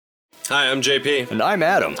Hi, I'm JP. And I'm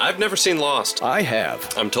Adam. I've never seen Lost. I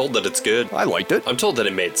have. I'm told that it's good. I liked it. I'm told that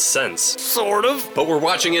it made sense. Sort of. But we're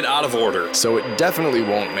watching it out of order. So it definitely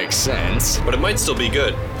won't make sense. But it might still be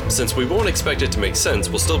good. Since we won't expect it to make sense,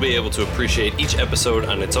 we'll still be able to appreciate each episode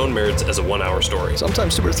on its own merits as a 1-hour story.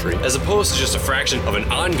 Sometimes 2 or 3. As opposed to just a fraction of an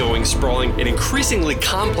ongoing, sprawling, and increasingly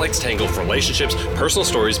complex tangle of relationships, personal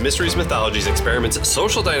stories, mysteries, mythologies, experiments,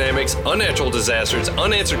 social dynamics, unnatural disasters,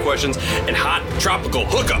 unanswered questions, and hot tropical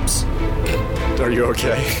hookups. Are you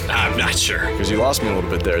okay? I'm not sure. Because you lost me a little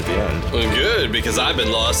bit there at the end. Well, good, because I've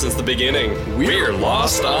been lost since the beginning. We're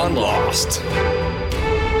Lost on Lost.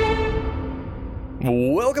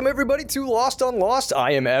 Welcome everybody to Lost on Lost.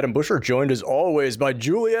 I am Adam Busher, joined as always by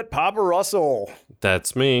Juliet Papa Russell.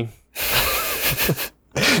 That's me.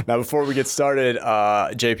 Now before we get started,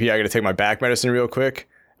 JP, I gotta take my back medicine real quick.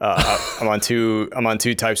 I'm on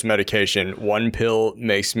two types of medication. One pill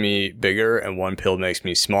makes me bigger and one pill makes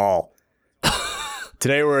me small.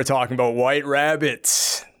 Today we're talking about White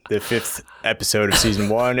Rabbit, the 5th episode of season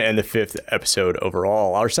 1 and the 5th episode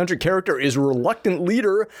overall. Our central character is a reluctant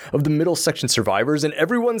leader of the middle section survivors and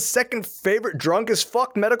everyone's second favorite drunk as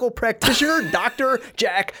fuck medical practitioner, Dr.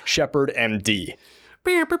 Jack Shepard, MD.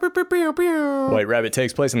 White Rabbit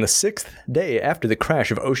takes place on the 6th day after the crash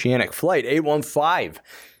of Oceanic Flight 815.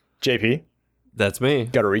 JP? That's me.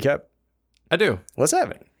 Got a recap? I do. Let's have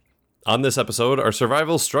it. On this episode, our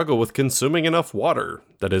survivors struggle with consuming enough water.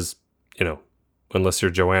 That is, unless you're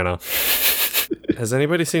Joanna. Has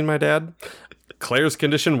anybody seen my dad? Claire's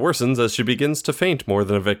condition worsens as she begins to faint more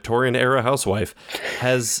than a Victorian-era housewife.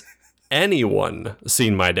 Has anyone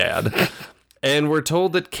seen my dad? And we're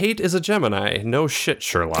told that Kate is a Gemini. No shit,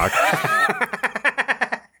 Sherlock.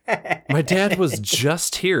 My dad was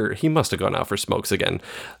just here. He must have gone out for smokes again.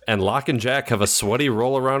 And Locke and Jack have a sweaty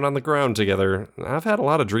roll around on the ground together. I've had a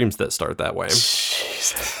lot of dreams that start that way.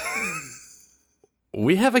 Jesus.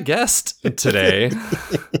 We have a guest today.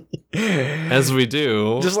 As we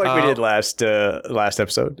do. Just like we did last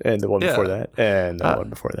episode and the one before that and the one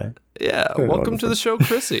before that. Yeah. Welcome to the show,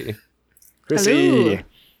 Chrissy. Chrissy.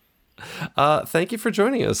 Hello. Thank you for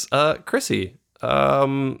joining us. Chrissy,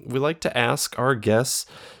 we like to ask our guests,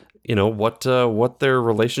 what their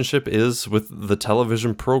relationship is with the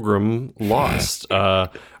television program Lost.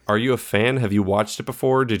 Are you a fan? Have you watched it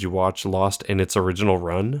before? Did you watch Lost in its original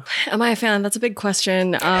run? Am I a fan? That's a big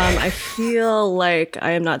question. I feel like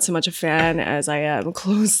I am not so much a fan as I am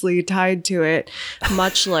closely tied to it,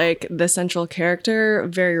 much like the central character,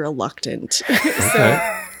 very reluctant. So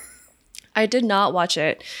I did not watch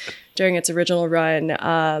it during its original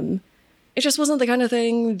run. It just wasn't the kind of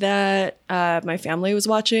thing that my family was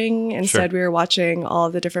watching. Instead, we were watching all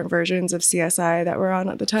of the different versions of CSI that were on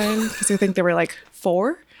at the time, because I think there were like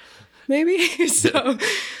 4, maybe. So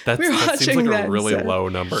that seems like a really low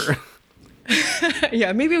number.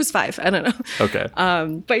 Yeah, maybe it was 5. I don't know. Okay.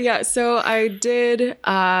 But yeah, so I did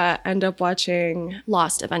end up watching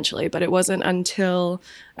Lost eventually, but it wasn't until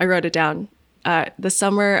I wrote it down the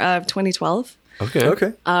summer of 2012.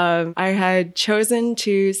 Okay. I had chosen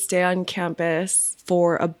to stay on campus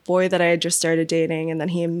for a boy that I had just started dating, and then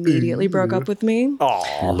he immediately broke up with me.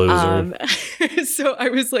 Aw, loser. So I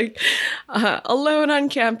was like alone on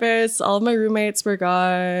campus. All of my roommates were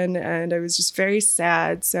gone, and I was just very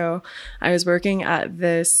sad. So I was working at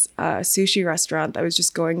this sushi restaurant that was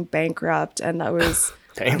just going bankrupt, and that was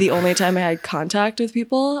the only time I had contact with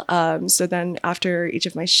people. So then after each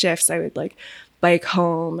of my shifts, I would bike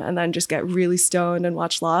home and then just get really stoned and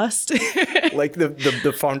watch Lost. Like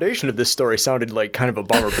the foundation of this story sounded like kind of a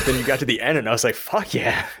bummer, but then you got to the end and I was like, fuck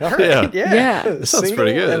yeah. All right. Yeah. That sounds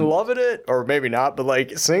pretty good. And loving it, or maybe not,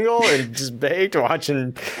 but single and just baked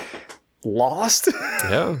watching Lost.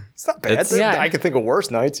 Yeah. It's not bad. I can think of worse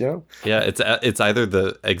nights, Yeah, it's either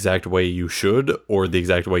the exact way you should or the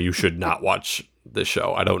exact way you should not watch this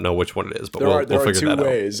show. I don't know which one it is, but we'll figure that out. There are 2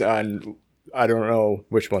 ways on... I don't know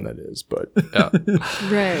which one that is, but... Yeah.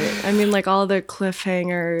 Right. I mean, all the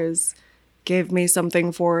cliffhangers gave me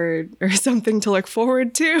something forward or something to look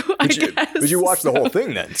forward to, I guess. But you watched the whole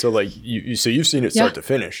thing then, so you've seen it start to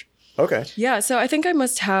finish. Okay. Yeah, so I think I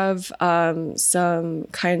must have some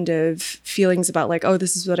kind of feelings about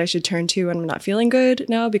this is what I should turn to when I'm not feeling good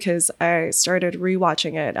now, because I started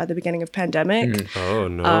rewatching it at the beginning of pandemic. Mm. Oh,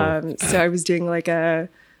 no. So I was doing a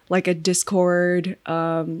Discord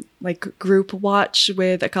group watch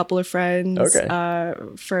with a couple of friends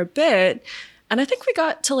for a bit. And I think we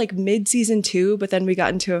got to mid-season 2, but then we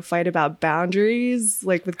got into a fight about boundaries,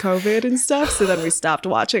 with COVID and stuff. So then we stopped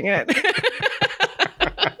watching it.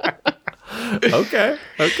 Okay.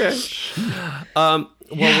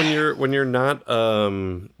 Well, when you're not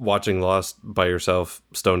watching Lost by yourself,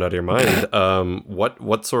 stoned out of your mind,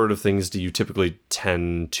 what sort of things do you typically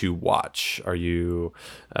tend to watch? Are you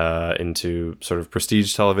into sort of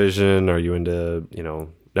prestige television? Are you into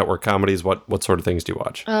network comedies? What sort of things do you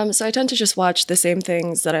watch? So I tend to just watch the same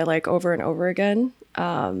things that I like over and over again.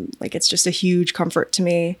 Like it's just a huge comfort to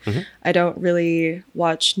me. I don't really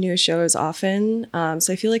watch new shows often.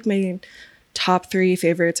 So I feel like my top 3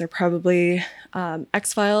 favorites are probably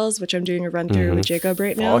X-Files, which I'm doing a run through with Jacob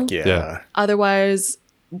right now. Fuck yeah. Otherwise,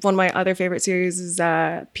 one of my other favorite series is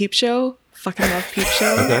Peep Show. Fucking love Peep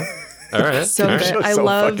Show. Okay. All right. So All right. good. I So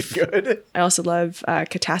love. fucking good. I also love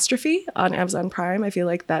Catastrophe on Amazon Prime. I feel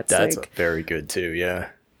like that's like very good too. Yeah.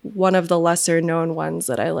 one of the lesser known ones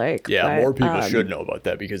that I like. Yeah, but, more people should know about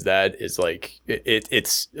that because that is like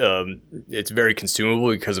it's very consumable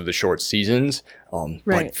because of the short seasons. Right.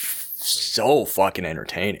 But so fucking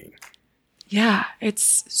entertaining. Yeah,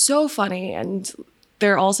 it's so funny, and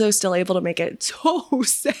they're also still able to make it so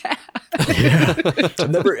sad.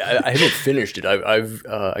 I haven't finished it.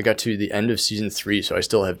 I got to the end of season 3, so I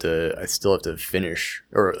still have to finish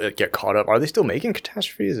or get caught up. Are they still making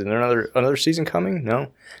Catastrophes? Is there another season coming?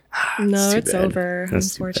 No. No, too it's bad. over,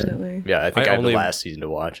 That's too bad. unfortunately. Yeah, I think I have only- the last season to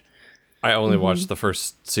watch. I only watched the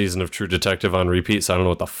first season of True Detective on repeat, so I don't know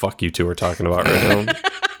what the fuck you two are talking about right now.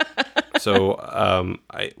 So,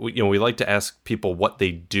 we like to ask people what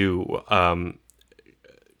they do.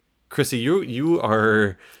 Chrissy, you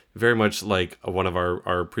are very much like one of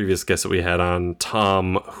our previous guests that we had on,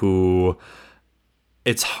 Tom, who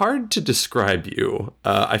it's hard to describe you.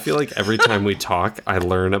 I feel like every time we talk, I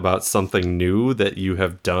learn about something new that you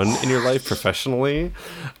have done in your life professionally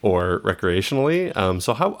or recreationally.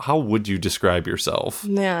 So how would you describe yourself?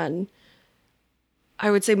 Man, I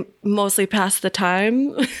would say mostly pass the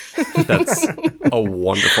time. That's a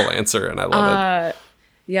wonderful answer, and I love it.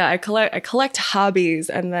 Yeah, I collect hobbies,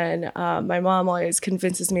 and then my mom always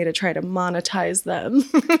convinces me to try to monetize them.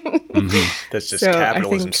 That's just So, I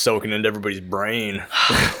capitalism think- soaking into everybody's brain.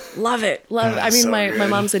 Love it. I mean, So my good.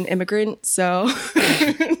 mom's an immigrant, so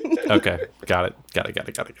Okay, got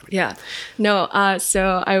it. yeah. No,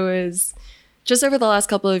 so I was just over the last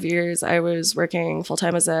couple of years, I was working full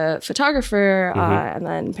time as a photographer, and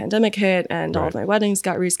then pandemic hit, and all of my weddings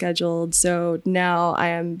got rescheduled. So now I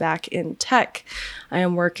am back in tech. I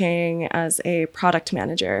am working as a product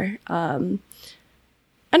manager, and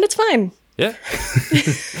it's fine. Yeah.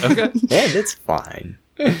 Okay. And it's fine.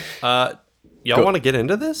 Y'all want to get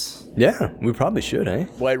into this? Yeah, we probably should, eh?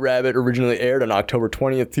 White Rabbit originally aired on October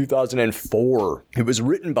 20th, 2004. It was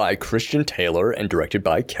written by Christian Taylor and directed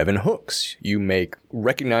by Kevin Hooks. You may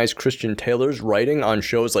recognize Christian Taylor's writing on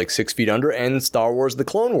shows like 6 Feet Under and Star Wars The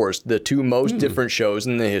Clone Wars, the two most different shows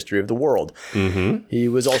in the history of the world. He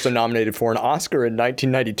was also nominated for an Oscar in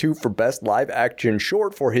 1992 for Best Live Action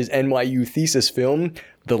Short for his NYU thesis film,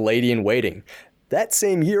 The Lady in Waiting. That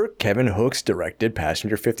same year, Kevin Hooks directed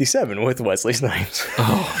Passenger 57 with Wesley Snipes.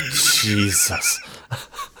 Oh, Jesus.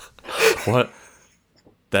 What?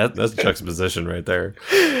 That's juxtaposition right there.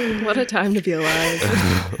 What a time to be alive.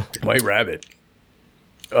 White Rabbit.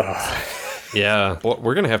 Yeah. Well,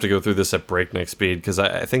 we're going to have to go through this at breakneck speed because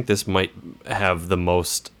I think this might have the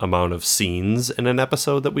most amount of scenes in an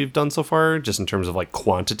episode that we've done so far, just in terms of like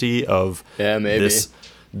quantity of Yeah, maybe.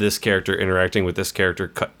 this character interacting with this character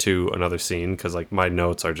cut to another scene, because like my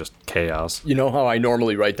notes are just chaos. You know how I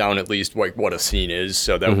normally write down at least like what a scene is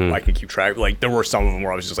so that I can keep track? Like there were some of them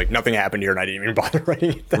where I was just like, nothing happened here and I didn't even bother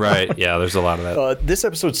writing it down. Right. Yeah, there's a lot of that. This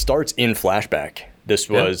episode starts in flashback. This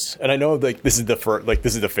was, and I know like this is the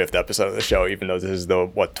fifth episode of the show, even though this is the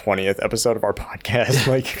 20th episode of our podcast.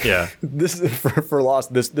 Like, Yeah. this is for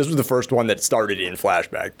Lost. This was the first one that started in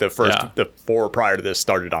flashback. The first, Yeah. the 4 prior to this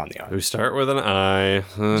started on the eye. We start with an I.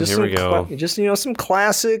 Just Here we go. some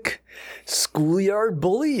classic schoolyard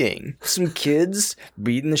bullying. Some kids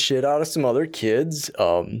beating the shit out of some other kids.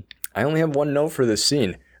 I only have one note for this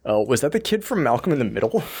scene. Was that the kid from Malcolm in the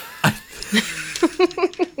Middle?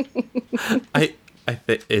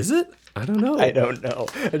 Is it? I don't know. I don't know.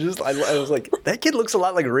 I was like, that kid looks a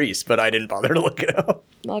lot like Reese, but I didn't bother to look it up.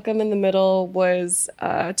 Malcolm in the Middle was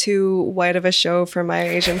too white of a show for my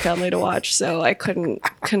Asian family to watch, so I couldn't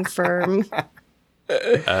confirm.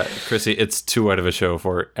 Chrissy, it's too wide of a show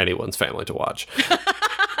for anyone's family to watch.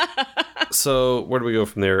 So where do we go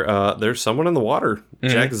from there? There's someone in the water.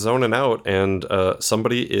 Jack's zoning out, and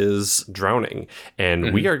somebody is drowning.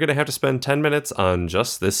 And we are going to have to spend 10 minutes on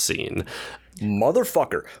just this scene.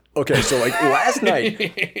 Motherfucker. Okay, so like last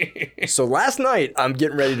night I'm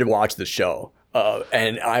getting ready to watch the show.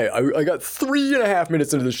 And I got 3.5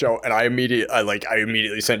 minutes into the show, and I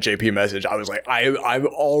immediately sent JP a message. I was like, I'm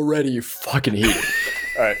already fucking heated.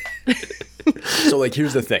 All right. So like,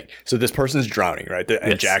 here's the thing. So this person's drowning, right?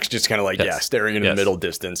 And Jack's just kind of like, staring into the middle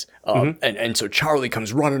distance. And so Charlie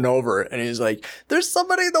comes running over, and he's like, "There's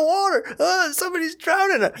somebody in the water. Somebody's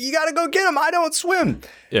drowning. You gotta go get him. I don't swim."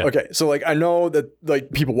 Yeah. Okay. So like, I know that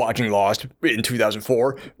like people watching Lost in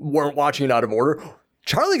 2004 weren't watching it out of order.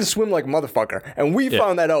 Charlie can swim like a motherfucker, and we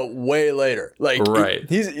found that out way later. Like, right.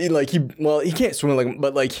 He can't swim like,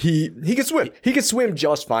 but like he can swim. He can swim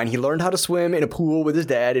just fine. He learned how to swim in a pool with his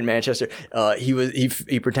dad in Manchester.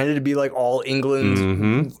 He pretended to be like all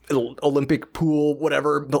England Olympic pool,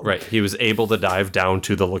 whatever. Right. He was able to dive down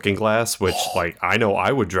to the looking glass, which like I know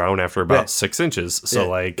I would drown after about 6 inches.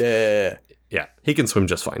 So yeah, he can swim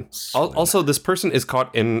just fine. Also, this person is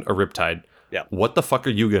caught in a riptide. Yeah. What the fuck are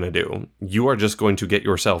you going to do? You are just going to get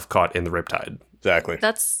yourself caught in the riptide. Exactly.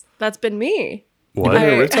 That's been me. What? In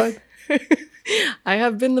a riptide? I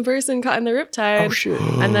have been the person caught in the riptide. Oh, shit.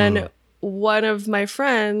 And then one of my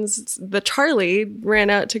friends, the Charlie, ran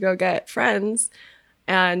out to go get friends.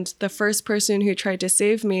 And the first person who tried to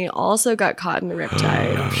save me also got caught in the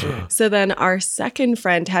riptide. Oh, shit. So then our second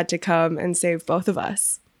friend had to come and save both of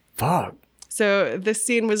us. Fuck. So this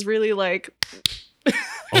scene was really like...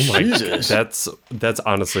 Oh my Jesus. That's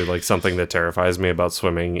honestly like something that terrifies me about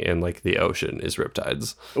swimming in like the ocean is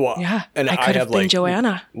riptides. Well, yeah, and I could have been like,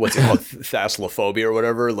 Joanna. What's it called? Thalassophobia or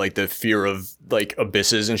whatever, like the fear of like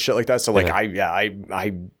abysses and shit like that. So like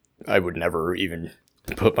I would never even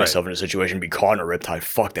put myself in a situation to be caught in a riptide.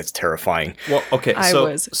 Fuck, that's terrifying. Well, okay, I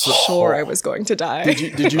was sure I was going to die.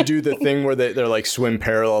 Did you do the thing where they're like swim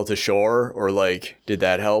parallel to shore, or like did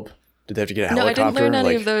that help? Did they have to get a helicopter? No, I didn't learn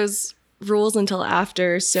any of those rules until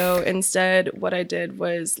after. So instead, what I did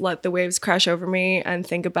was let the waves crash over me and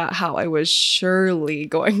think about how I was surely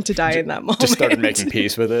going to die in that moment. Just started making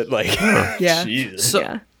peace with it, like yeah. Jesus.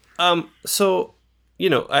 So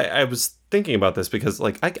you know, I was thinking about this because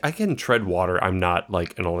like I can tread water. I'm not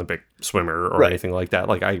like an Olympic swimmer or anything like that.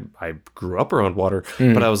 Like I grew up around water,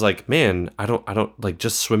 but I was like, man, I don't like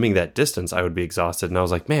just swimming that distance. I would be exhausted. And I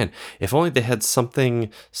was like, man, if only they had something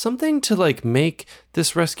to like make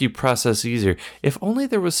this rescue process easier. If only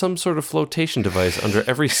there was some sort of flotation device under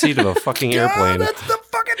every seat of a fucking airplane. That's the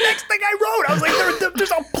fucking next thing I wrote. I was like,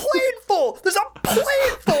 there's a plane full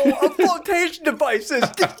of flotation devices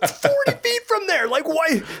 40 feet from there. Like,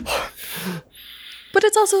 why? But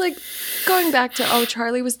it's also like going back to,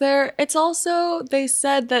 Charlie was there. It's also, they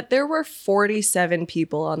said that there were 47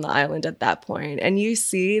 people on the island at that point, and you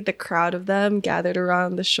see the crowd of them gathered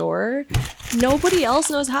around the shore. Nobody else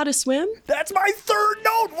knows how to swim. That's my third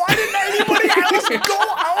note. Why didn't anybody else go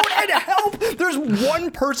out and help? There's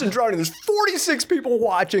one person drowning. There's 46 people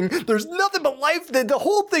watching. There's nothing but life. The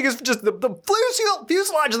whole thing is just the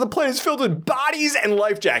fuselage of the plane is filled with bodies and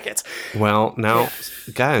life jackets. Well, now,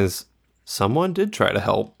 guys, someone did try to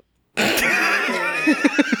help.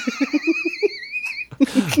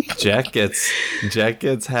 Jack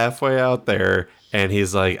gets halfway out there, and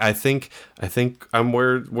he's like, I think I'm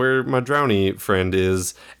where my drowny friend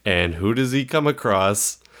is. And who does he come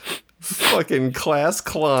across? Fucking class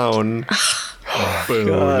clown.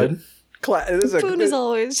 Boone. Boone is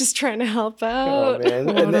always just trying to help out. Oh, man.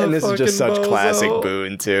 And this is just such classic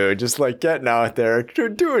Boone, too. Just like getting out there,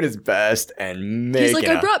 doing his best, and making He's like,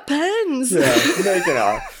 I brought pens.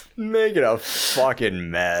 Yeah, making a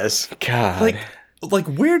fucking mess. God. Like,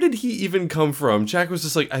 where did he even come from? Jack was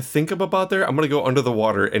just like, I think I'm about there. I'm going to go under the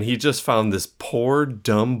water. And he just found this poor,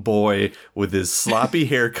 dumb boy with his sloppy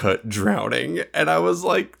haircut drowning. And I was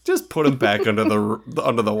like, just put him back under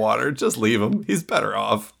the water. Just leave him. He's better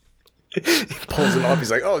off. He pulls him up.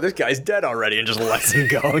 He's like, oh, this guy's dead already, and just lets him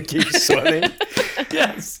go and keeps swimming.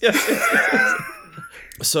 Yes.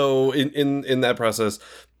 So in that process,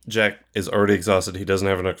 Jack is already exhausted. He doesn't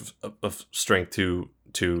have enough of strength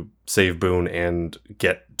to save Boone and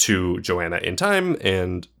get to Joanna in time,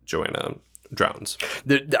 and Joanna drowns.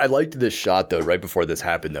 I liked this shot though. Right before this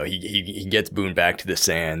happened, though, he gets Boone back to the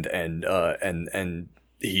sand, and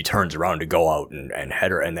he turns around to go out and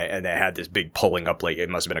head her, and they had this big pulling up, like it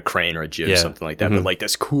must have been a crane or a jib, something like that. Mm-hmm. But like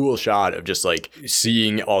this cool shot of just like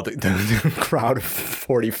seeing all the crowd of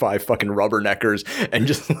 45 fucking rubberneckers, and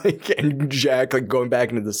just like, and Jack like going back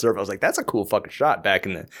into the surf. I was like, that's a cool fucking shot back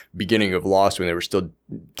in the beginning of Lost when they were still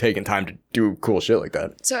taking time to do cool shit like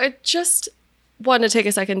that. So I just want to take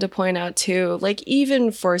a second to point out too, like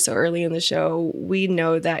even for so early in the show, we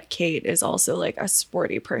know that Kate is also like a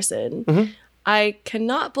sporty person. Mm-hmm. I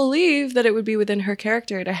cannot believe that it would be within her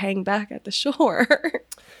character to hang back at the shore.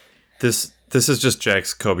 This This is just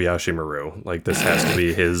Jack's Kobayashi Maru. Like, this has to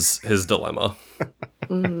be his dilemma.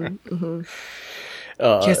 He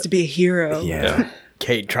has to be a hero. Yeah.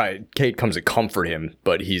 Kate comes to comfort him,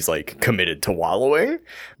 but he's like committed to wallowing.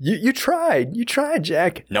 You tried,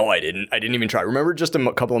 Jack. No, I didn't even try. Remember just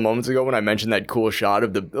a couple of moments ago when I mentioned that cool shot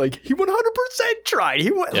of he 100% tried. He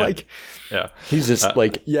went he's just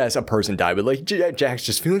yes, a person died, but like Jack's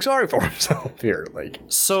just feeling sorry for himself here. Like,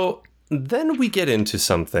 so then we get into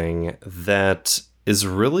something that is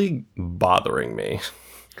really bothering me.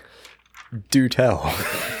 Do tell.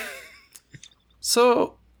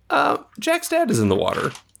 So Jack's dad is in the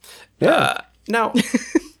water. Yeah. Now,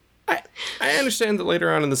 I understand that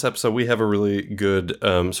later on in this episode we have a really good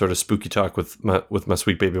sort of spooky talk with my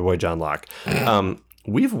sweet baby boy John Locke.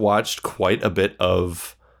 We've watched quite a bit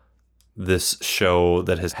of this show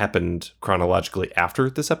that has happened chronologically after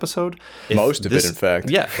this episode. Most of it, in fact.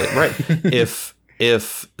 Yeah, right.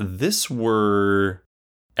 if this were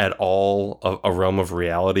at all a realm of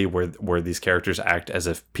reality where these characters act as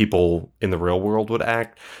if people in the real world would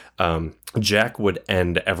act, Jack would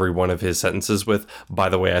end every one of his sentences with, "By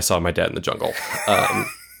the way, I saw my dad in the jungle."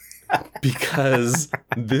 Because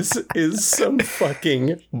this is some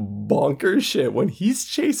fucking bonkers shit. When he's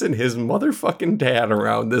chasing his motherfucking dad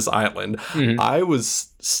around this island, I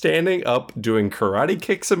was standing up doing karate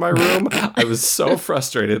kicks in my room. I was so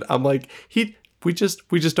frustrated. I'm like, we just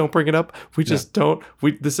don't bring it up. We just don't.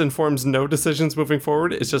 This informs no decisions moving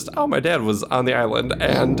forward. It's just, oh, my dad was on the island,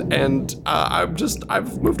 and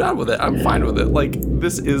I've moved on with it. I'm fine with it. Like,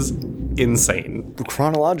 this is insane.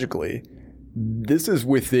 Chronologically, this is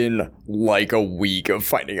within like a week of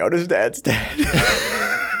finding out his dad's dead.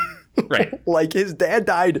 Right. Like, his dad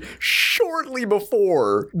died shortly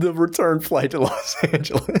before the return flight to Los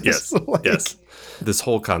Angeles. Yes. Yes. This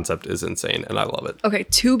whole concept is insane, and I love it. Okay,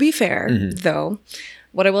 to be fair, though,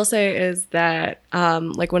 what I will say is that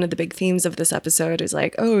like one of the big themes of this episode is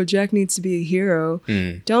like, oh, Jack needs to be a hero.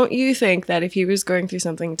 Don't you think that if he was going through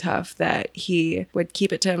something tough that he would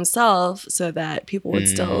keep it to himself so that people would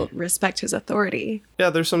still respect his authority? Yeah,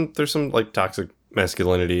 there's some like toxic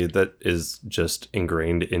masculinity that is just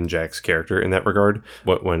ingrained in Jack's character in that regard.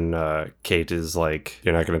 When Kate is like,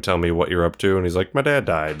 "You're not going to tell me what you're up to," and he's like, "My dad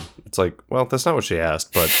died." It's like, well, that's not what she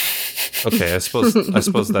asked, but okay, I suppose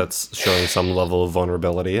that's showing some level of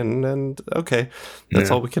vulnerability, and okay,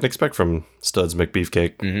 that's all we can expect from Studs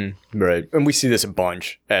McBeefcake. Right, and we see this a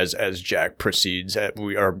bunch as Jack proceeds.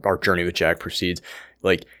 Our journey with Jack proceeds.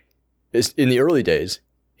 Like, in the early days,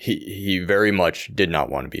 he very much did not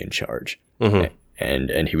want to be in charge.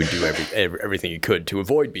 And he would do everything he could to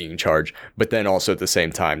avoid being in charge. But then also at the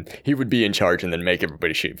same time, he would be in charge and then make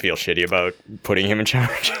everybody feel shitty about putting him in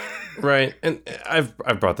charge. Right. And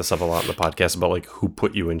I've brought this up a lot in the podcast about like who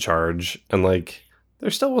put you in charge. And like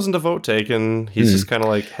there still wasn't a vote taken. He's just kind of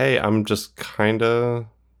like, hey, I'm just kind of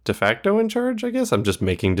de facto in charge, I guess. I'm just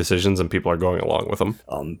making decisions and people are going along with them.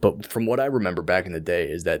 But from what I remember back in the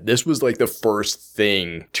day is that this was like the first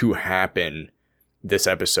thing to happen this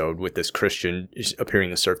episode with this Christian appearing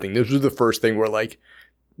in the surf thing. This was the first thing where like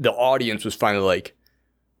the audience was finally like,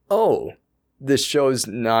 oh, this show's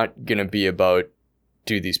not going to be about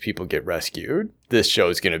do these people get rescued? This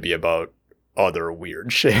show's going to be about other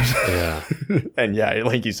weird shit. Yeah. And yeah,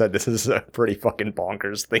 like you said, this is a pretty fucking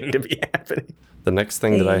bonkers thing to be happening. The next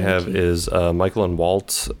thing that I have is Michael and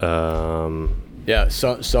Walt. Yeah,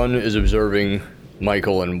 Son is observing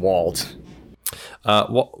Michael and Walt.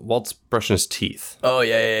 Walt's brushing his teeth. Oh,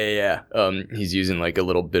 yeah. He's using like a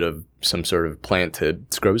little bit of some sort of plant to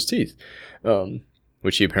scrub his teeth,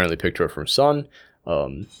 which he apparently picked up from Son.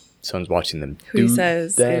 Son's watching them Who he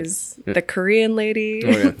says that. Is the Korean lady.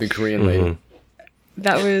 Oh, yeah, the Korean lady.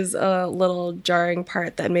 That was a little jarring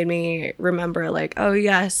part that made me remember like, oh,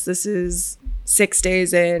 yes, this is 6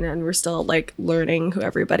 days in and we're still like learning who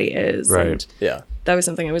everybody is. Right. And yeah. That was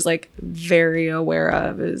something I was like very aware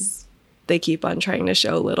of is they keep on trying to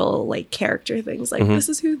show little like character things like this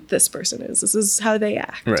is who this person is. This is how they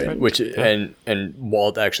act. Right. And, Which and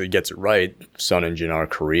Walt actually gets it right. Son and Jin are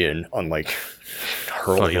Korean, unlike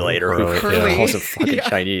Hurley later, who also fucking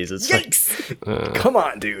Chinese. It's yikes. Like, come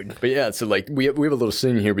on, dude. But yeah, so like we have a little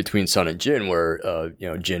scene here between Son and Jin where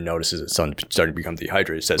Jin notices that Son starting to become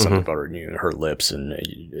dehydrated, says something about her lips and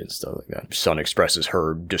stuff like that. Son expresses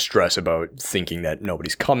her distress about thinking that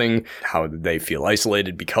nobody's coming, how they feel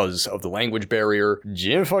isolated because of the language barrier.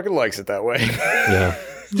 Jin fucking likes it that way. Yeah.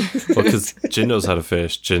 Well, because Jin knows how to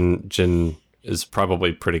fish. Jin is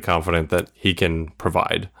probably pretty confident that he can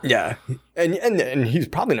provide. Yeah, and he's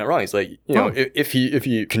probably not wrong. He's like, if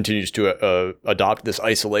he continues to adopt this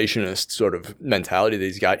isolationist sort of mentality that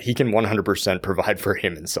he's got, he can 100% provide for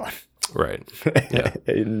him and Son. Right. Yeah.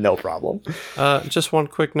 No problem. Just one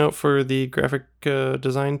quick note for the graphic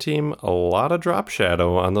design team. A lot of drop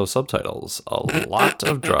shadow on those subtitles. A lot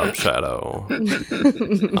of drop shadow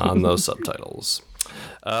on those subtitles.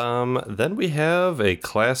 Then we have a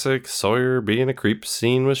classic Sawyer being a creep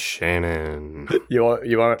scene with Shannon. You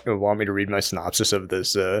want me to read my synopsis of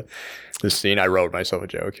this scene? I wrote myself a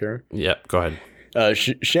joke here. Yep, go ahead.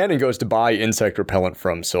 Shannon goes to buy insect repellent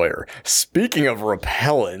from Sawyer. Speaking of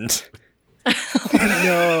repellent.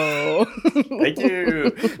 No. Thank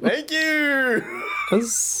you.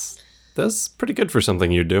 That's pretty good for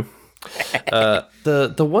something you do.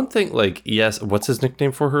 The one thing, like, yes, what's his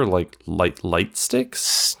nickname for her? Like light sticks?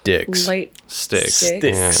 Sticks. Light Sticks.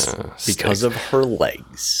 sticks. Because of her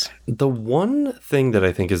legs. The one thing that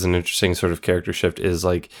I think is an interesting sort of character shift is,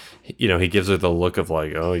 like, you know, he gives her the look of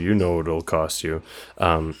like, oh, you know it'll cost you.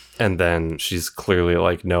 And then she's clearly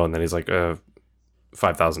like, no. And then he's like,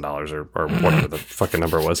 $5,000 or whatever the fucking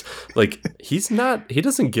number was. Like, he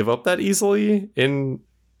doesn't give up that easily in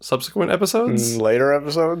subsequent episodes. Later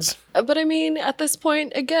episodes. But I mean, at this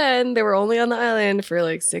point, again, they were only on the island for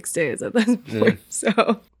like 6 days at this point.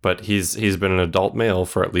 So, But he's been an adult male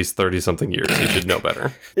for at least 30-something years. He should know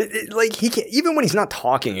better. Like, he can't, even when he's not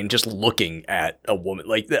talking and just looking at a woman,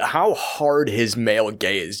 like, how hard his male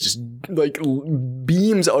gaze just, like,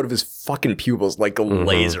 beams out of his fucking pupils like a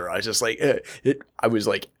laser. I was just like, I was,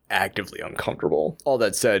 like, actively uncomfortable. All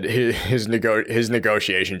that said, his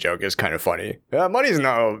negotiation joke is kind of funny. Money's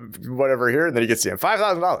no whatever here, and then he gets in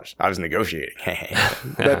 $5,000. I was negotiating.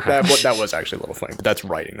 that was actually a little funny, but that's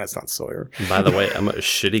writing. That's not Sawyer. By the way, I'm a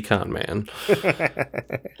shitty con man.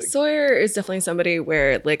 Sawyer is definitely somebody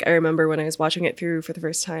where, like, I remember when I was watching it through for the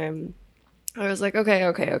first time, I was like,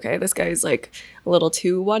 okay. This guy's like a little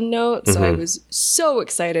too one note. So I was so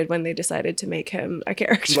excited when they decided to make him a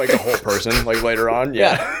character. Like a whole person, like later on.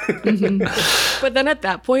 Yeah. But then at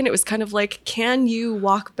that point, it was kind of like, can you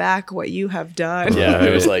walk back what you have done? Yeah,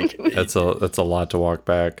 it was like, That's a lot to walk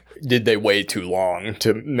back. did they wait too long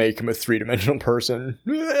to make him a three-dimensional person?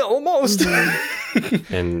 Almost.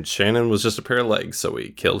 And Shannon was just a pair of legs, so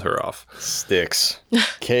we killed her off. Sticks.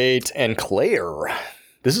 Kate and Claire.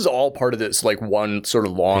 This is all part of this, like, one sort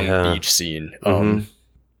of long beach scene.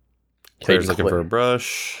 Claire's looking for a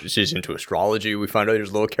brush. She's into astrology. We find out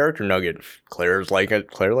there's a little character nugget. Claire like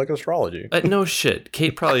astrology. No shit.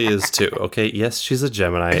 Kate probably is too. Okay, yes, she's a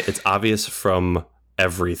Gemini. It's obvious from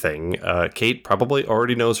everything. Kate probably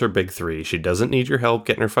already knows her big three. She doesn't need your help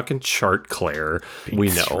getting her fucking chart, Claire. We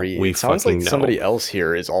know. Three. We it sounds fucking like know. somebody else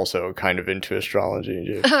here is also kind of into astrology.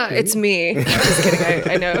 It's me. Just kidding.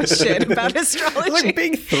 I know shit about astrology. Like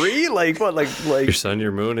big three? Like what? Like Your sun,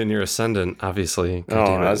 your moon, and your ascendant, obviously. God Oh,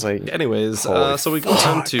 damn it. I was like, anyways, holy so we go on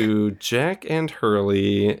fuck. to Jack and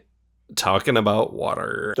Hurley talking about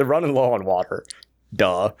water. they're running low on water.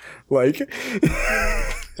 Duh. Like,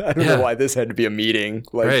 I don't know why this had to be a meeting.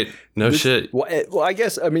 Like, Right. No shit. Well, I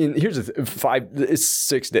guess, I mean, here's the it's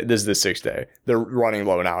 6 day. This is the 6th day. They're running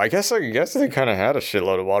low now. I guess they kind of had a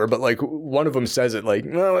shitload of water, but like one of them says it like,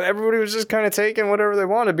 no, everybody was just kind of taking whatever they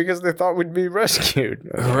wanted because they thought we'd be rescued.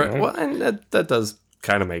 Right. Well, and that does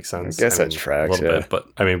kind of make sense. I guess that tracks, a little yeah. bit, but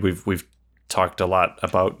I mean, we've talked a lot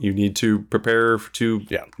about you need to prepare to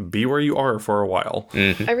be where you are for a while.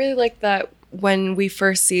 I really like that when we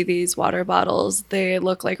first see these water bottles, they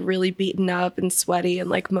look like really beaten up and sweaty and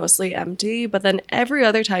like mostly empty. But then every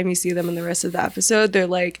other time you see them in the rest of the episode, they're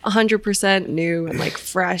like 100% new and like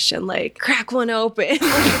fresh and like crack one open. Like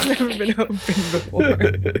it's never been opened before.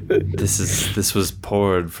 This was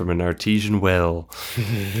poured from an artesian well.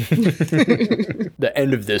 The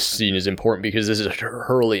end of this scene is important because this is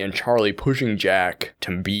Hurley and Charlie pushing Jack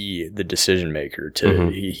to be the decision maker.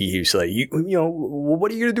 He's like, you know,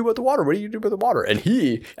 what are you gonna do about the water? What are you gonna do about the water? And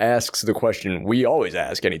he asks the question we always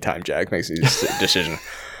ask anytime Jack makes his decision: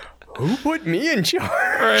 who put me in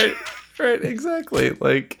charge? Right, exactly.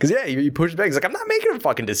 Like, Because he pushes back. He's like, I'm not making a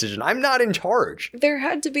fucking decision. I'm not in charge. There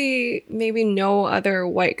had to be maybe no other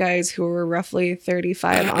white guys who were roughly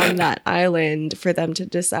 35 on that island for them to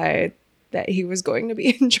decide that he was going to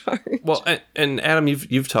be in charge. well, and Adam,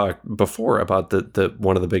 you've talked before about the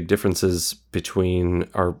one of the big differences between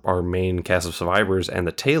our main cast of survivors and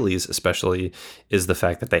the tailies, especially, is the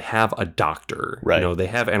fact that they have a doctor. Right. You know, they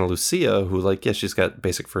have Ana Lucia, who, like, yes, she's got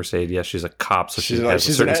basic first aid. Yes, she's a cop, so she has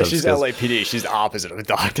a certain set of she's skills. LAPD. She's the opposite of a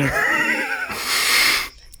doctor.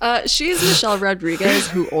 She's Michelle Rodriguez,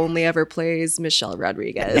 who only ever plays Michelle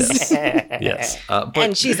Rodriguez. Yes, but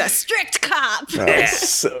And she's a strict cop. Oh,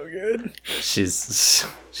 so good. she's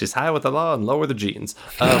high with the law and low with the jeans.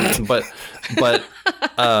 But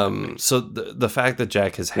so the fact that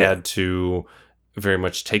Jack has had to very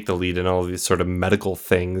much take the lead in all of these sort of medical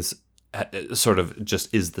things, sort of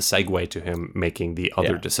just is the segue to him making the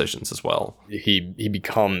other decisions as well. He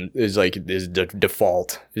is like his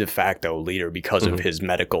default de facto leader because of his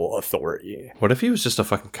medical authority. What if he was just a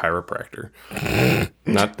fucking chiropractor?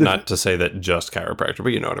 not to say that just chiropractor, but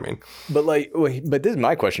you know what I mean. But this is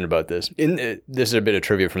my question about this. This is a bit of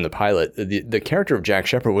trivia from the pilot. The character of Jack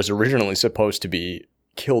Shephard was originally supposed to be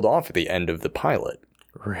killed off at the end of the pilot.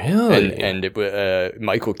 Really? And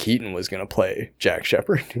Michael Keaton was going to play Jack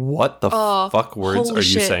Shephard. What the fuck words are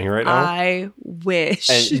you saying right now? I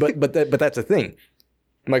wish. But that's the thing.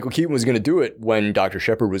 Michael Keaton was going to do it when Dr.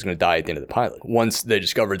 Shephard was going to die at the end of the pilot. Once they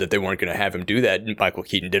discovered that they weren't going to have him do that, Michael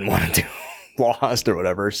Keaton didn't want to do Lost or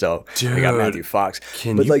whatever, so they got Matthew Fox.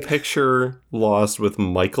 Can you picture Lost with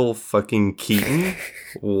Michael fucking Keaton?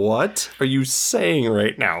 What are you saying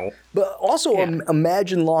right now? But also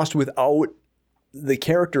imagine Lost without the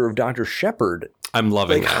character of Dr. Shephard. I'm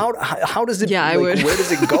loving that. How does it? Yeah, I would. Where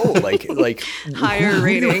does it go? Like higher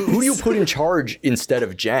ratings. Who do you put in charge instead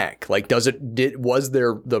of Jack? Like, was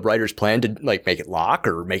there the writer's plan to like make it Locke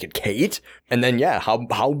or make it Kate? And then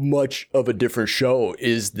how much of a different show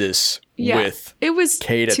is this with it was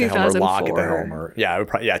Kate at the helm or Locke at the helm? Or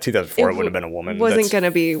 2004 it would have been a woman. Wasn't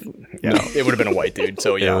gonna be. Yeah, it would have been a white dude.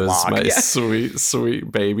 So it was Locke. My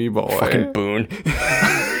sweet baby boy. Fucking Boone.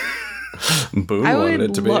 Boone I wanted would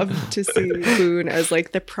it to be. love to see Boone as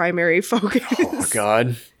like the primary focus. Oh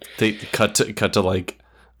God! They cut to like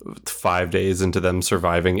 5 days into them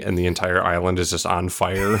surviving, and the entire island is just on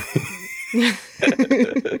fire.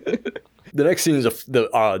 The next scene is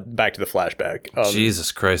back to the flashback.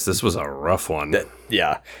 Jesus Christ, this was a rough one.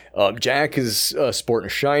 Jack is sporting a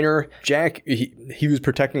shiner. Jack, he was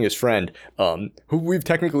protecting his friend, who we've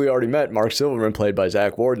technically already met, Mark Silverman, played by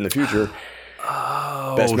Zach Ward in the future.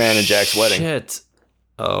 Best man in Jack's wedding. Shit.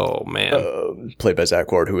 Oh, man. Played by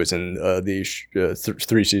Zach Ward, who was in the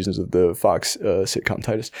 3 seasons of the Fox sitcom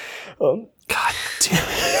Titus. God damn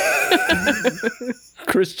it.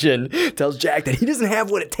 Christian tells Jack that he doesn't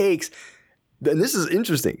have what it takes. And this is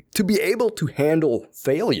interesting, to be able to handle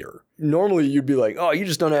failure. Normally you'd be like, oh, you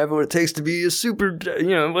just don't have what it takes to be a super,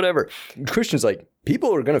 whatever. Christian's like,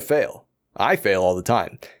 people are going to fail. I fail all the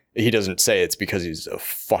time. He doesn't say it's because he's a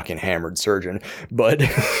fucking hammered surgeon, but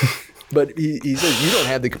but he says you don't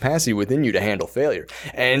have the capacity within you to handle failure.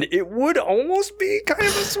 And it would almost be kind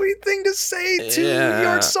of a sweet thing to say to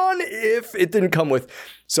your son if it didn't come with,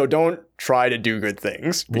 so don't try to do good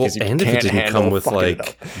things. Because you and can't if it didn't come with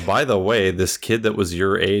like, by the way, this kid that was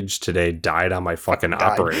your age today died on my fucking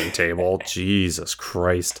operating table. Jesus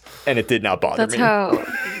Christ. And it did not bother That's me. how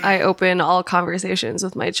I open all conversations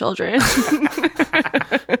with my children.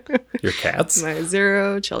 Your cats? My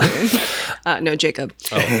 0 children. No, Jacob.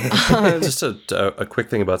 Just a quick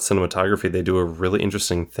thing about cinematography. They do a really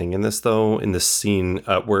interesting thing in this, though, in this scene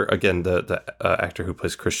where, again, the actor who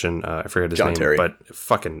plays Christian, I forget his John name, Terry. but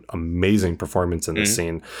fucking amazing performance in this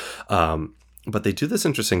scene. But they do this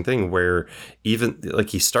interesting thing where even like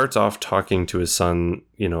he starts off talking to his son,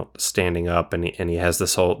 standing up, and he has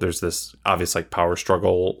there's this obvious like power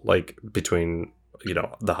struggle like between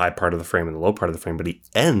the high part of the frame and the low part of the frame, but he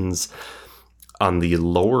ends on the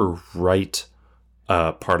lower right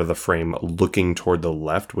part of the frame looking toward the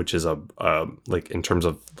left, which is like in terms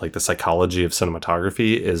of like the psychology of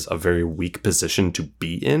cinematography is a very weak position to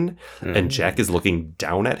be in. And Jack is looking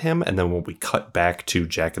down at him. And then when we cut back to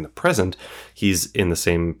Jack in the present, he's in the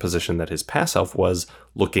same position that his past self was,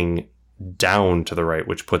 looking down to the right,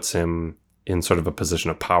 which puts him in sort of a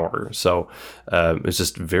position of power. So it's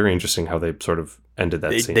just very interesting how they sort of ended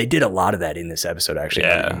that scene. They did a lot of that in this episode, actually.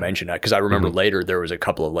 Yeah. You mentioned that because I remember later there was a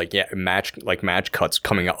couple of match cuts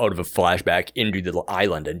coming out of a flashback into the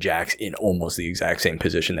island, and Jack's in almost the exact same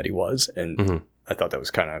position that he was, and I thought that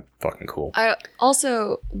was kind of fucking cool. I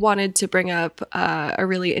also wanted to bring up a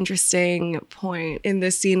really interesting point in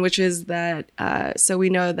this scene, which is that so we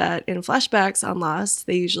know that in flashbacks on Lost,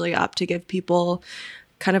 they usually opt to give people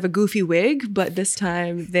kind of a goofy wig, but this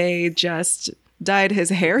time they just dyed his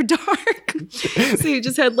hair dark. So he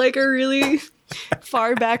just had like a really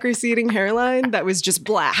far back receding hairline that was just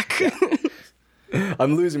black.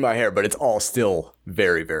 I'm losing my hair, but it's all still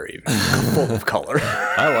very, very full of color.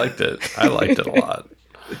 I liked it a lot.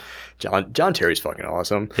 John Terry's fucking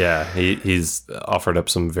awesome. Yeah, he's offered up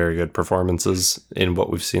some very good performances in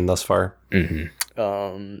what we've seen thus far.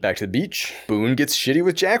 Back to the beach. Boone gets shitty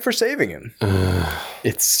with Jack for saving him.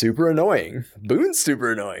 It's super annoying. Boone's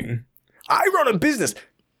super annoying. I run a business.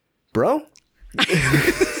 Bro?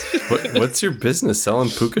 What's your business? Selling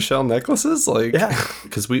puka shell necklaces? Like, Yeah.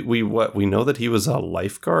 because we know that he was a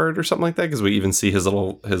lifeguard or something like that. Because we even see his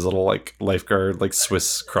little like lifeguard like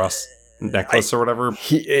Swiss cross necklace or whatever.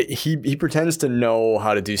 He pretends to know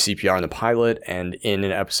how to do CPR in the pilot, and in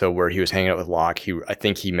an episode where he was hanging out with Locke, I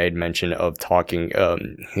think he made mention of talking.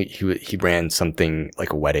 He ran something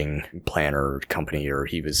like a wedding planner company, or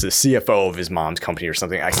he was the CFO of his mom's company or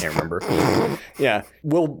something. I can't remember. Yeah,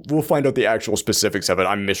 we'll find out the actual specifics of it.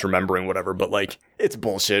 I'm misremembering whatever, but like it's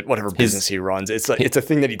bullshit. Whatever business he runs, it's like it's a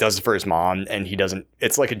thing that he does for his mom, and he doesn't.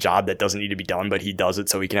 It's like a job that doesn't need to be done, but he does it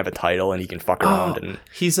so he can have a title and he can fuck around. And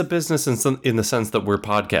He's a business in the sense that we're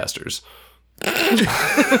podcasters.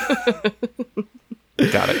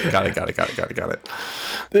 Got it.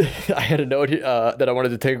 I had a note that I wanted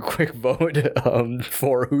to take a quick vote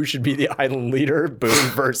for who should be the island leader, Boone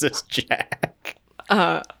versus Jack.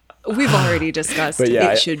 We've already discussed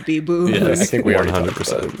yeah, it should be Boone. Yeah, I think we already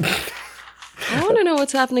 100%. I want to know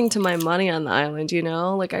what's happening to my money on the island, you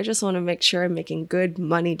know? Like, I just want to make sure I'm making good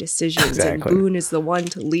money decisions, Exactly. and Boone is the one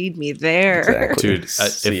to lead me there. Exactly. Dude,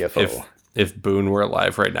 CFO. if Boone were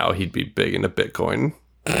alive right now, he'd be big into Bitcoin,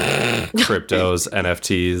 cryptos,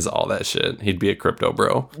 NFTs, all that shit. He'd be a crypto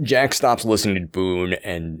bro. Jack stops listening to Boone,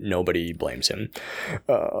 and nobody blames him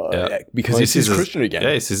because Well, he sees his- Christian again.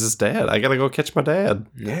 Yeah, he sees his dad. I gotta go catch my dad.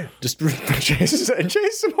 Yeah, just chases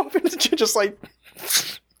him off and just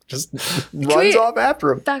runs off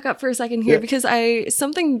after him. Back up for a second here, because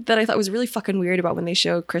something that I thought was really fucking weird about when they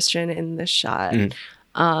show Christian in this shot.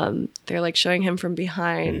 They're like showing him from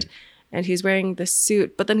behind, and he's wearing this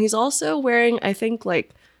suit, but then he's also wearing, I think,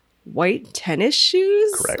 like white tennis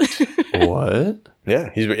shoes. Correct. What? Yeah,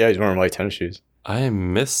 he's wearing white tennis shoes. I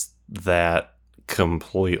missed that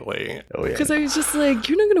completely. Oh yeah. Because I was just like,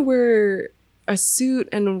 you're not gonna wear a suit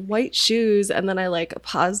and white shoes. And then I like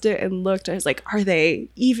paused it and looked. I was like, are they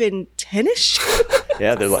even tennis shoes?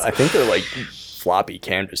 Yeah, I think they're like floppy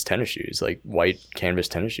canvas tennis shoes, like white canvas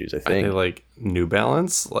tennis shoes. I Are think they like New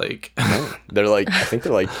Balance? Like, they're like I think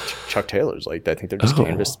they're like Chuck Taylors. Like I think they're just Oh.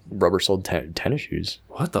 canvas rubber soled tennis shoes.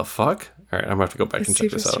 what the fuck? All right, I'm gonna have to go back and check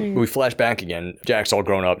Super this out. strange. We flash back again. Jack's all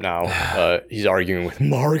grown up now. He's arguing with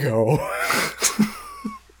Margot.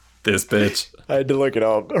 This bitch. I had to look it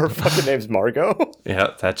up. Her fucking name's Margot.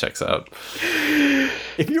 Yeah, that checks out.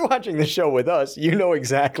 If you're watching the show with us, you know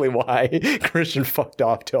exactly why Christian fucked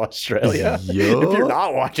off to Australia. Yup. If you're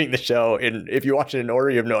not watching the show, and if you watch it in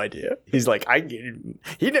order, you have no idea. He's like,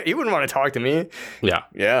 he wouldn't want to talk to me. Yeah.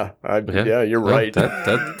 Yeah, you're right.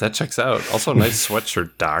 That checks out. Also, nice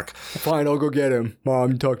sweatshirt, Doc. Fine, I'll go get him.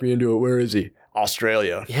 Mom, you talked me into it. Where is he?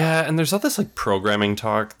 Australia. Yeah, and there's all this like programming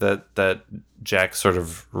talk that Jack sort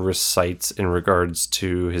of recites in regards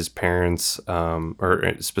to his parents,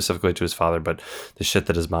 or specifically to his father, but the shit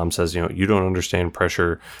that his mom says, you know, you don't understand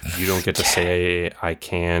pressure, you don't get to say I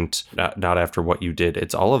can't, not after what you did.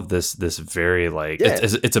 It's all of this very like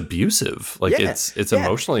it's abusive, like Yeah. it's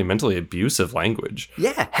emotionally, mentally abusive language.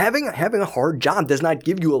 Yeah, having a hard job does not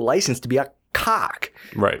give you a license to be a cock.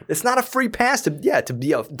 Right. It's not a free pass to be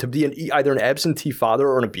either an absentee father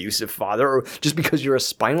or an abusive father, or just because you're a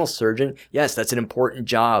spinal surgeon. Yes, that's an important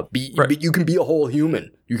job. But you can be a whole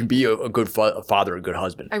human. You can be a good father, a good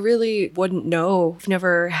husband. I really wouldn't know. I've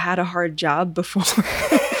never had a hard job before.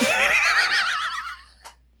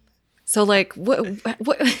 So like, what?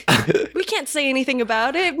 We can't say anything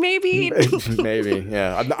about it. Maybe. Maybe,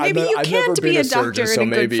 yeah. Maybe you I've can't never be been a a surgeon, doctor so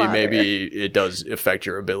and a good father. maybe it does affect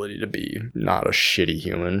your ability to be not a shitty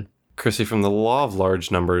human. Chrissy, from the law of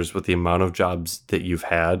large numbers, with the amount of jobs that you've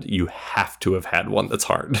had, you have to have had one that's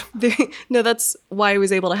hard. No, that's why I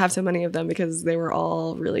was able to have so many of them, because they were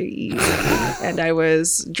all really easy, and I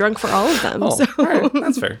was drunk for all of them. So all right.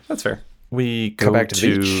 That's fair. We go back to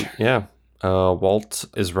the beach. Yeah. Walt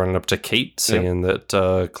is running up to Kate saying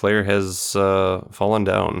that Claire has fallen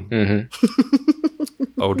down. Mm-hmm.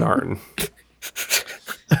 Oh, darn.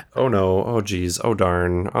 Oh, no. Oh, geez. Oh,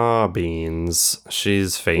 darn. Ah, beans.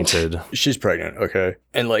 She's fainted. She's pregnant, okay?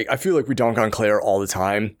 And like, I feel like we dunk on Claire all the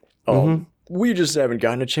time. We just haven't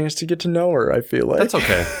gotten a chance to get to know her, I feel like. That's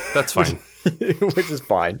okay. That's fine. Which is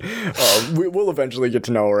fine. We'll eventually get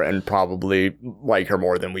to know her and probably like her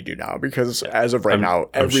more than we do now, because as of right now,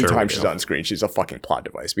 I'm every sure time we she's will. on screen, she's a fucking plot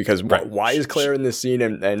device. Because why is Claire in this scene,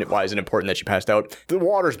 and why is it important that she passed out? The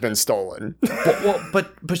water's been stolen.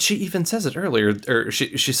 But she even says it earlier, or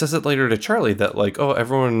she says it later to Charlie, that like, oh,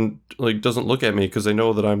 everyone like doesn't look at me because they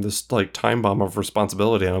know that I'm this like time bomb of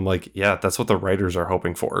responsibility, and I'm like, yeah, that's what the writers are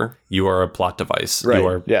hoping for. You are a plot device. Right, You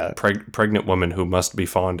are yeah. pregnant woman who must be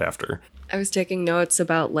fawned after. I was taking notes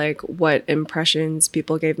about like what impressions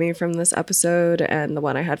people gave me from this episode, and the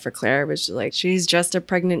one I had for Claire was like, she's just a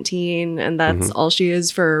pregnant teen, and that's all she is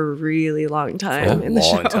for a really long time in the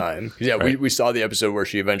show. Long time. Yeah, we saw the episode where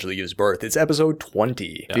she eventually gives birth. It's episode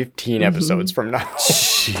 20, 15 episodes from now.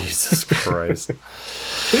 Jesus Christ.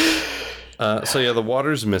 So yeah, the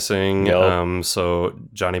water's missing. Yep. So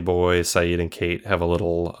Johnny Boy, Saeed, and Kate have a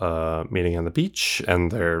little meeting on the beach,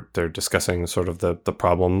 and they're discussing sort of the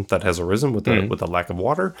problem that has arisen with the lack of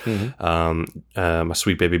water. My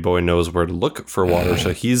sweet baby boy knows where to look for water,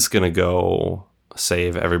 so he's gonna go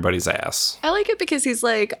save everybody's ass. I like it because he's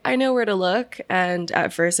like, I know where to look, and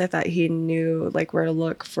at first I thought he knew like where to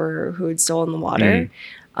look for who had stolen the water.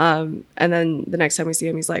 And then the next time we see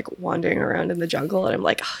him, he's like wandering around in the jungle, and I'm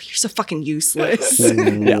like, oh, you're so fucking useless.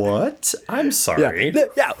 What? I'm sorry.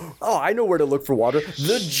 Yeah. Oh, I know where to look for water.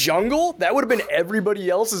 The jungle? That would have been everybody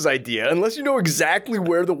else's idea. Unless you know exactly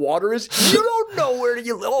where the water is, you don't know where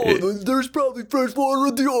to. Oh, there's probably fresh water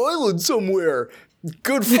on the island somewhere.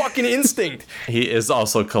 Good fucking instinct. He is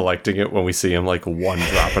also collecting it when we see him like one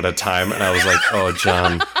drop at a time, and I was like, oh,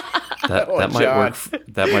 John. That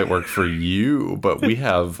might work for you, but we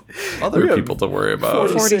have other people to worry about.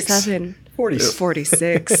 47.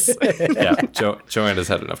 46. Yeah, Joanna's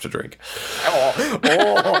had enough to drink.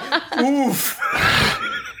 Oof.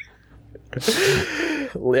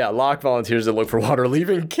 Yeah, Locke volunteers to look for water,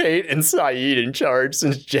 leaving Kate and Saeed in charge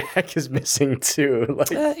since Jack is missing too.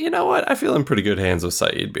 Like, you know what? I feel in pretty good hands with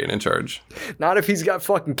Saeed being in charge. Not if he's got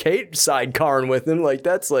fucking Kate sidecarring with him. Like,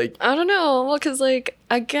 that's like... I don't know. Well, because, like,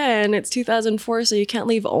 again, it's 2004, so you can't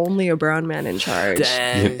leave only a brown man in charge.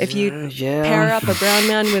 If you pair up a brown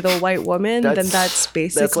man with a white woman, then that's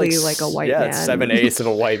basically like a white man. Yeah, 7/8 of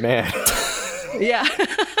a white man. Yeah.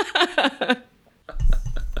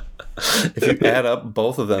 If you add up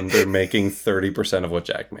both of them, they're making 30% of what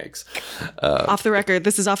Jack makes. Off the record.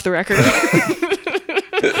 This is off the record.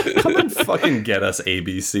 Come and fucking get us,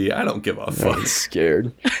 ABC. I don't give a fuck. I'm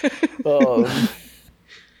scared.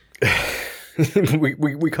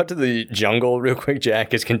 We cut to the jungle real quick.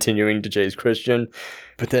 Jack is continuing to chase Christian,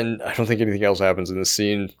 but then I don't think anything else happens in this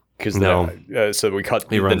scene. Because so we cut.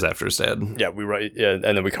 He runs after his dad. Yeah, and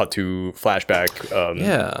then we cut to flashback.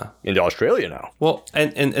 Into Australia now. Well,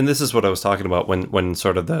 and this is what I was talking about when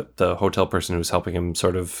sort of the hotel person who's helping him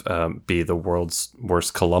sort of be the world's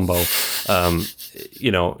worst Columbo.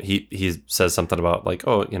 He says something about like,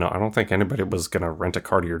 oh, I don't think anybody was gonna rent a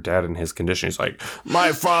car to your dad in his condition. He's like,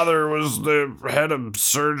 my father was the head of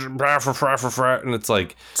surgeon, and it's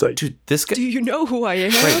like, dude, this guy. Do you know who I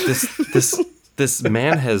am? Right, this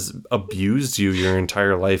man has abused you your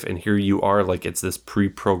entire life, and here you are, like, it's this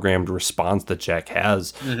pre-programmed response that Jack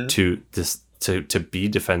has to this to be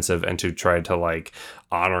defensive and to try to like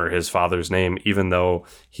honor his father's name, even though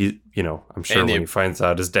he, I'm sure when he finds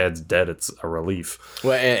out his dad's dead, it's a relief.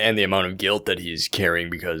 Well, and the amount of guilt that he's carrying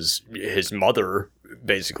because his mother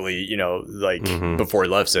basically, before he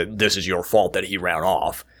left said, this is your fault that he ran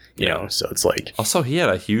off, you know, so it's like. Also, he had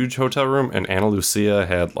a huge hotel room, and Ana Lucia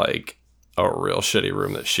had like a real shitty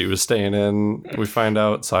room that she was staying in, we find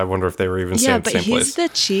out. So I wonder if they were even staying at the same place. Yeah, but he's the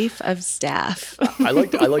chief of staff. I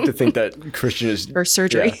like to think that Christian is... Or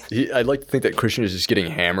surgery. Yeah, I'd like to think that Christian is just getting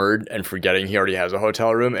hammered and forgetting he already has a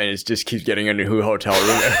hotel room, and it just keeps getting a new hotel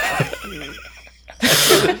room.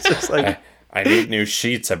 It's just like... I need new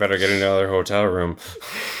sheets. I better get another hotel room.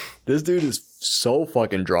 This dude is so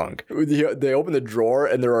fucking drunk. They open the drawer,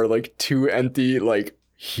 and there are like 2 empty, like,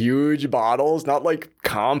 huge bottles, not like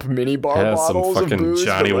comp mini bar bottles some fucking of booze,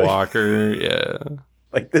 Johnny Walker. Yeah,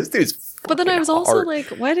 like this dude's. But then I was also like,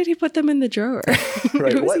 why did he put them in the drawer?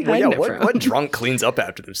 Right? What drunk cleans up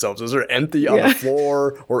after themselves? Was there empty on the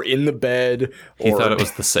floor or in the bed? He thought it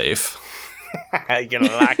was the safe. I can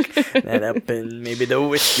lock that up, and maybe the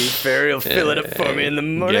whiskey fairy will fill it up for me in the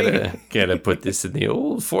morning. Gotta put this in the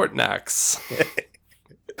old Fort Knox.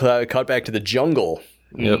 Cut back to the jungle.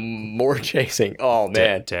 Yep. More chasing. Oh,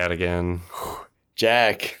 man. Dad again.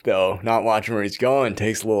 Jack, though, not watching where he's going,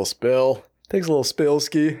 takes a little spill. Takes a little spill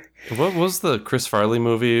ski. What was the Chris Farley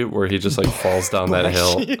movie where he just like falls down that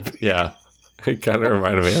hill? Yeah. It kind of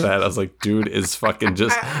reminded me of that. I was like, dude is fucking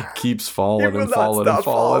just keeps falling and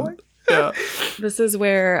falling. Yeah. This is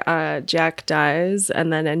where Jack dies,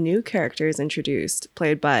 and then a new character is introduced,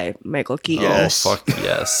 played by Michael Keaton. Yes. Oh, fuck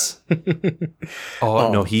yes.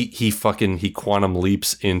 No, he quantum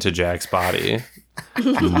leaps into Jack's body.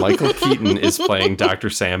 Michael Keaton is playing Dr.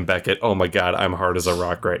 Sam Beckett. Oh my god, I'm hard as a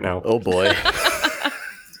rock right now. Oh boy.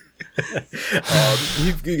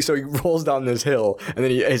 So he rolls down this hill, and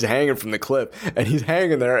then he's hanging from the cliff, and he's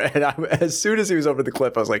hanging there. And as soon as he was over the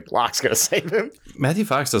cliff, I was like, Locke's gonna save him. Matthew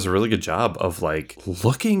Fox does a really good job of like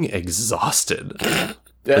looking exhausted.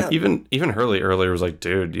 Yeah. Like even Hurley earlier was like,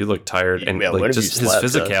 dude, you look tired, and Yeah, when like have just you his slept,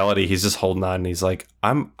 physicality, he's just holding on, and he's like,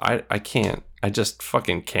 I can't, I just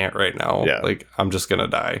fucking can't right now. Yeah. Like I'm just gonna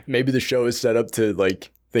die. Maybe the show is set up to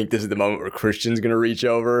like think this is the moment where Christian's gonna reach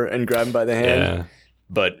over and grab him by the hand. Yeah,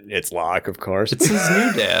 But it's Locke, of course. it's his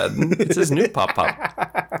new dad. It's his new pop.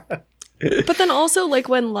 But then also, like,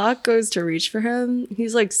 when Locke goes to reach for him,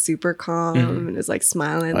 he's like super calm and is like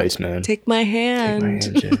smiling. Iceman. Take my hand.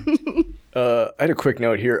 I had a quick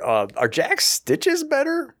note here. Are Jack's stitches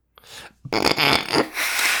better?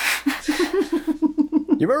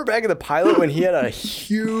 You remember back in the pilot when he had a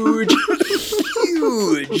huge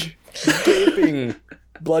gaping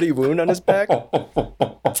bloody wound on his back?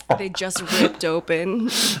 They just ripped open.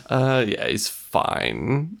 Yeah, he's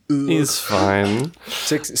fine. He's fine.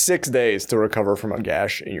 6 days to recover from a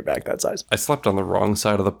gash in your back that size. I slept on the wrong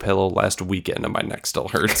side of the pillow last weekend, and my neck still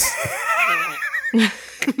hurts.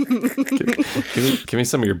 Give me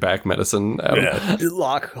some of your back medicine, Adam. Yeah.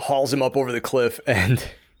 Locke hauls him up over the cliff, and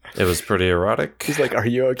It was pretty erotic. he's like, "Are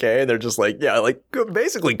you okay?" And they're just like, "Yeah," like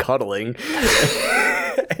basically cuddling.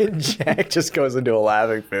 And Jack just goes into a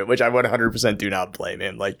laughing fit, which I 100% do not blame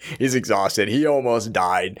him. Like, he's exhausted. He almost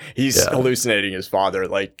died. He's hallucinating his father.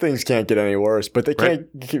 Like, things can't get any worse, but they can't.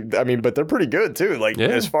 I mean, but they're pretty good too. Like,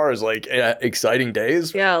 as far as like exciting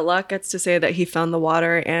days. Yeah, Locke gets to say that he found the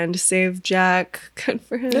water and saved Jack. Good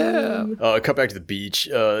for him. Yeah. Cut back to the beach.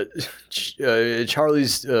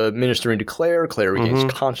 Charlie's ministering to Claire. Claire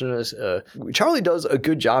regains consciousness. Charlie does a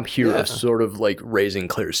good job here of sort of like raising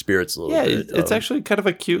Claire's spirits a little bit. It's actually kind of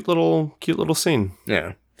a cute little scene.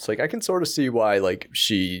 Yeah. It's like I can sort of see why like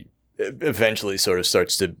she eventually sort of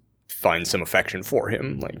starts to find some affection for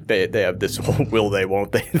him. Like they have this whole will they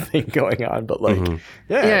won't they thing going on, but like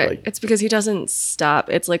Yeah, like it's because he doesn't stop.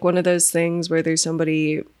 It's like one of those things where there's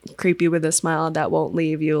somebody creepy with a smile that won't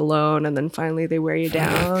leave you alone, and then finally they wear you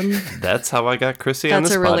down. That's how I got Chrissy on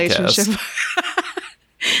That's this a relationship. podcast.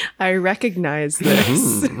 I recognize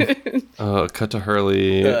this. Cut to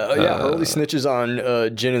Hurley. Hurley snitches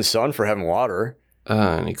on Jin and Sun for having water.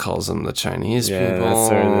 And he calls them the Chinese Yeah, people. that's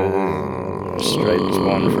the stripes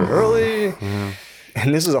one for Hurley. Yeah.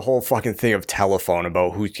 And this is a whole fucking thing of telephone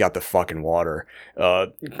about who's got the fucking water.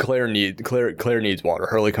 Claire needs water.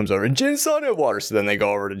 Hurley comes over and Jin and Sun have water. So then they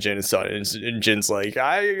go over to Jin and Sun, and Jin's like,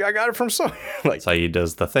 I got it from Sun. Like, Saeed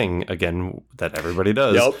does the thing again that everybody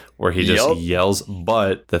does, Yup. where he just Yup. yells.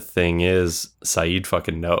 But the thing is, Saeed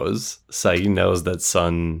fucking knows. Saeed knows that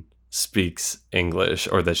Sun speaks English,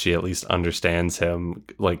 or that she at least understands him,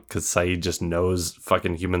 like, because Saeed just knows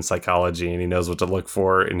fucking human psychology and he knows what to look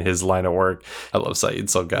for in his line of work. I love Saeed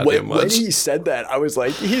so goddamn when much. he said that, I was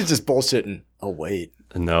like, he's just bullshitting. Oh, wait.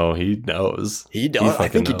 No, he knows. He does. I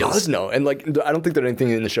think fucking he knows. does know. And like, I don't think that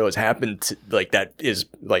anything in the show has happened to, like that is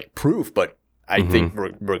like proof, but I think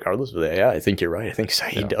regardless of that, yeah, I think you're right. I think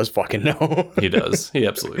Saeed does fucking know. He does. He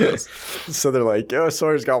absolutely does. So they're like, oh,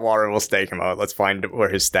 Sawyer's got water, we'll stake him out. Let's find where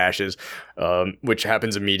his stash is, which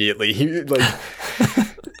happens immediately. He like,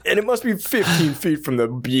 and it must be 15 feet from the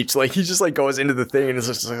beach. Like, he just like goes into the thing and it's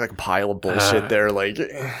just like a pile of bullshit there. Like,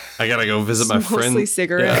 I gotta go visit my Mostly friends.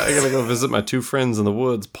 cigarettes. Yeah, I gotta go visit my two friends in the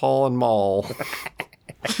woods, Paul and Maul.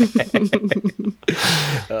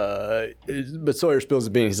 but Sawyer spills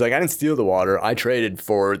the beans. He's like, I didn't steal the water. I traded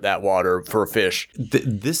for that water for a fish.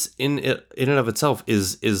 This in and of itself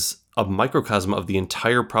is a microcosm of the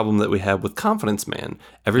entire problem that we have with Confidence Man.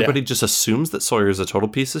 Everybody just assumes that Sawyer is a total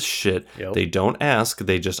piece of shit. Yep. They don't ask.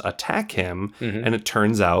 They just attack him, and it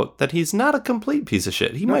turns out that he's not a complete piece of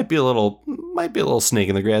shit. He might be a little snake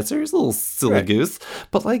in the grass, or he's a little silly goose,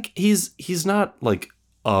 but like he's not like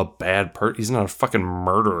a bad person. He's not a fucking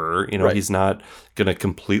murderer. You know, he's not gonna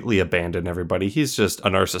completely abandon everybody. He's just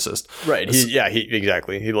a narcissist. Right. He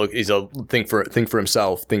exactly. He's a think for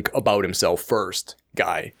himself, think about himself first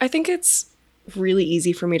guy. I think it's really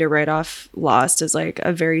easy for me to write off Lost as like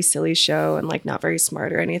a very silly show and like not very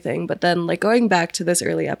smart or anything. But then like going back to this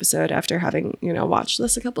early episode after having, watched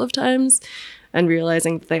this a couple of times and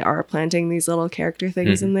realizing that they are planting these little character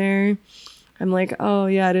things in there, I'm like, oh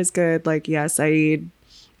yeah, it is good. Like, yeah, Saeed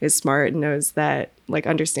is smart and knows that, like,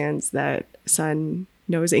 understands that Sun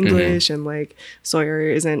knows English and like Sawyer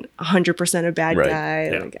isn't 100% a bad guy.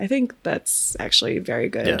 Yeah. Like, I think that's actually very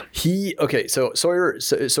good. So Sawyer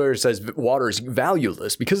says water is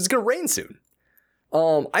valueless because it's gonna rain soon.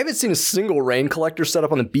 I haven't seen a single rain collector set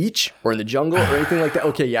up on the beach or in the jungle or anything like that.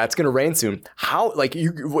 Okay, yeah, it's gonna rain soon. How? Like,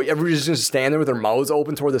 everybody's just gonna stand there with their mouths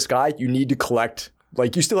open toward the sky? You need to collect.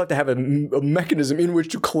 Like, you still have to have a mechanism in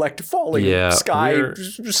which to collect falling sky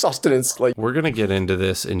sustenance. Like, we're gonna get into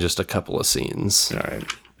this in just a couple of scenes. All right.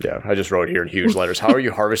 Yeah, I just wrote here in huge letters. How are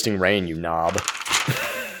you harvesting rain, you knob?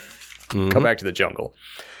 Come back to the jungle.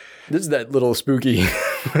 This is that little spooky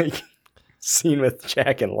like scene with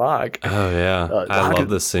Jack and Locke. Oh yeah, I love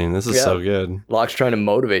this scene. This is so good. Locke's trying to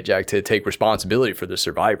motivate Jack to take responsibility for the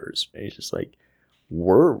survivors. And he's just like,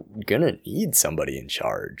 we're gonna need somebody in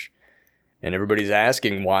charge. And everybody's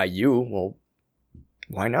asking, why you? Well,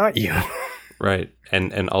 why not you? Right.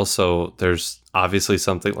 And also there's obviously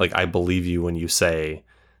something like, I believe you when you say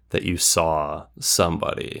that you saw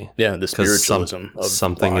somebody. Yeah, the spiritualism of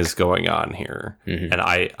something Locke is going on here. Mm-hmm. And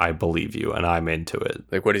I believe you and I'm into it.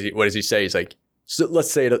 Like, what does he say? He's like, so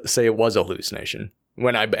let's say it was a hallucination.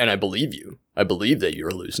 I believe you. I believe that you're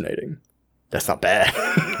hallucinating. That's not bad.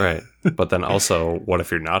 Right. But then also, what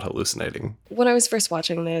if you're not hallucinating? When I was first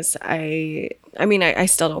watching this, I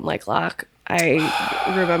still don't like Locke.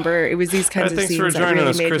 I remember it was these kinds of scenes. Thanks for joining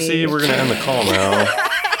us, Chrissy. We're going to end the call now.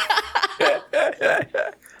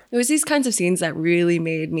 It was these kinds of scenes that really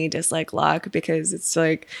made me dislike Locke, because it's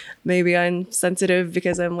like, maybe I'm sensitive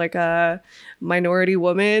because I'm like a minority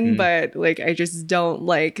woman, but like, I just don't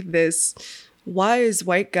like this wise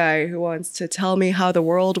white guy who wants to tell me how the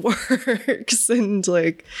world works. And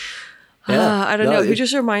like, I don't know. He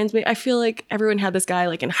just reminds me, I feel like everyone had this guy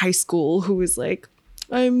like in high school who was like,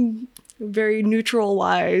 I'm very neutral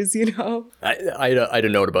wise, you know? I had a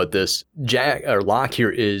note about this. Locke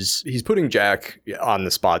here he's putting Jack on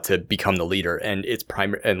the spot to become the leader. And it's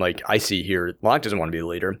primary. And like I see here, Locke doesn't want to be the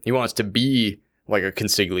leader. He wants to be like a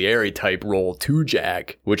consigliere type role to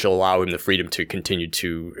Jack, which will allow him the freedom to continue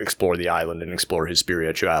to explore the island and explore his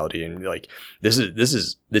spirituality. And like, this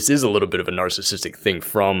is a little bit of a narcissistic thing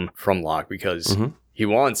from Locke, because he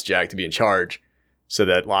wants Jack to be in charge so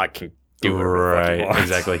that Locke can do whatever the fuck he wants.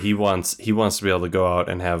 Exactly. He wants to be able to go out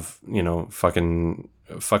and have, fucking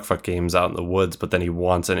fuck games out in the woods, but then he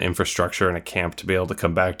wants an infrastructure and a camp to be able to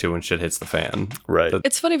come back to when shit hits the fan. Right.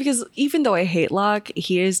 It's funny because even though I hate Locke,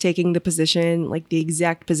 he is taking the position, like the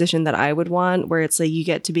exact position that I would want, where it's like you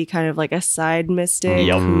get to be kind of like a side mystic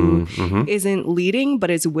who isn't leading, but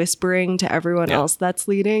is whispering to everyone else that's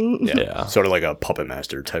leading. Yeah. Sort of like a puppet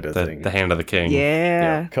master type of thing. The hand of the king.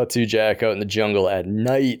 Yeah. Cut to Jack out in the jungle at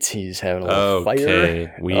night. He's having a little fire.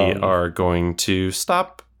 Okay. We are going to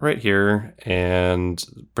stop right here and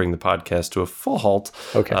bring the podcast to a full halt.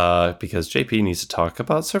 Okay. Because JP needs to talk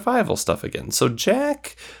about survival stuff again. So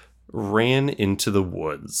Jack ran into the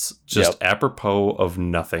woods, just apropos of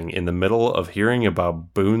nothing, in the middle of hearing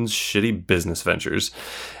about Boone's shitty business ventures.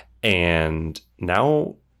 And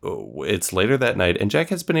now it's later that night, and Jack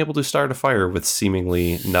has been able to start a fire with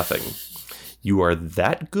seemingly nothing. You are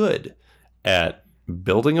that good at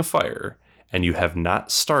building a fire, and you have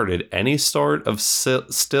not started any sort of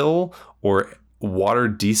still or water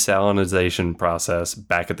desalinization process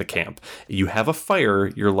back at the camp. You have a fire,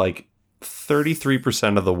 you're like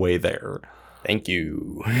 33% of the way there. Thank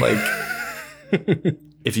you. Like,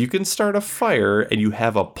 if you can start a fire and you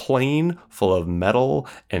have a plane full of metal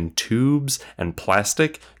and tubes and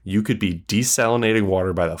plastic, you could be desalinating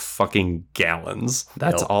water by the fucking gallons.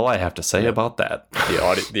 That's all I have to say about that.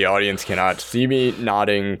 The audience cannot see me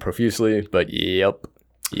nodding profusely, but yep.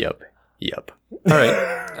 All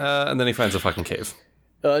right. And then he finds a fucking cave.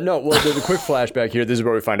 No, well, the quick flashback here, this is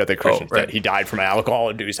where we find out that Christian's dead. He died from an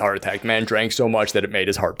alcohol-induced heart attack. Man drank so much that it made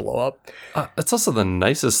his heart blow up. It's also the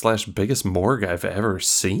nicest / biggest morgue I've ever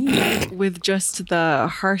seen. With just the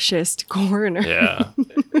harshest coroner. Yeah.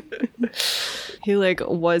 He like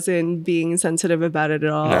wasn't being sensitive about it at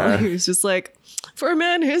all. Nah. He was just like, for a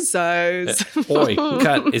man his size. Oi,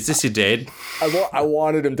 cut. Is this your dad? I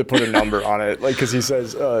wanted him to put a number on it, like, because he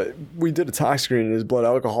says, we did a tox screen in his blood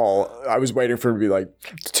alcohol. I was waiting for him to be like,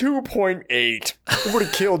 2.8. It would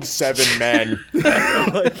have killed 7 men.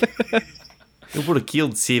 It would have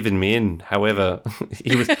killed 7 men. However,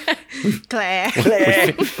 he was. Claire.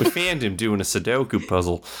 We found him doing a Sudoku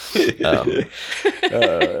puzzle.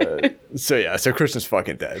 So Christian's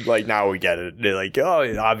fucking dead. Like, now we get it. They're like,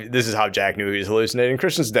 this is how Jack knew he was hallucinating.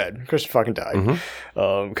 Christian's dead. Christian fucking died.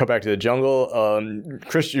 Come back to the jungle.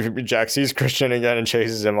 Jack sees Christian again and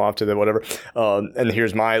chases him off to the whatever. And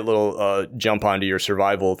here's my little jump onto your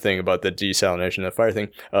survival thing about the desalination of the fire thing.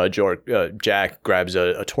 Jack grabs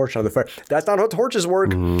a torch out of the fire. That's not how torches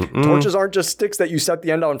work. Torches aren't just sticks that you set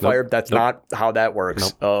the end on fire. That's not how that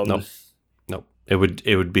works. Nope. It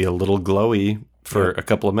would be a little glowy for a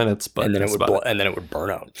couple of minutes, but and then that's it would about and then it would burn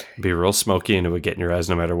out. be real smoky, and it would get in your eyes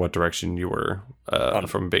no matter what direction you were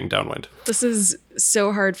from being downwind. This is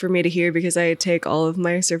so hard for me to hear because I take all of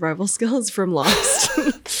my survival skills from Lost.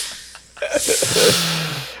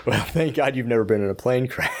 Well, thank God you've never been in a plane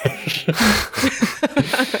crash.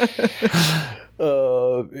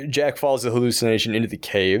 Jack follows the hallucination into the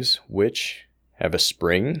caves, which have a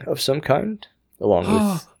spring of some kind, along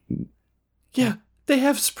with... Yeah, they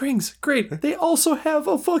have springs. Great. They also have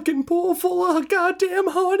a fucking pool full of goddamn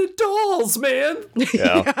haunted dolls, man.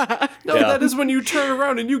 Yeah. No, Yeah. that is when you turn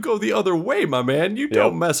around and you go the other way, my man. You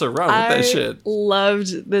don't mess around with that shit.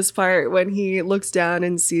 Loved this part when he looks down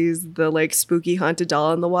and sees the like spooky haunted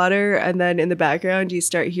doll in the water, and then in the background you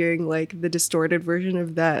start hearing like the distorted version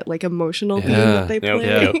of that like emotional theme that they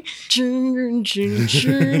play.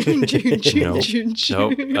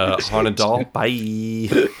 Nope. Haunted doll. Bye.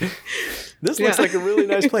 This looks like a really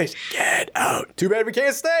nice place. Get out. Too bad we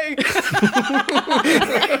can't stay.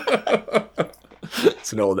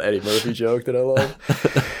 It's an old Eddie Murphy joke that I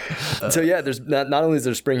love. So yeah, there's not only is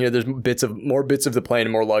there spring here, there's more bits of the plane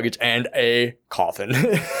and more luggage and a coffin.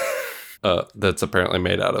 That's apparently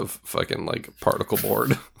made out of fucking like particle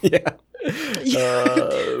board. Yeah.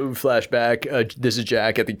 Flashback. This is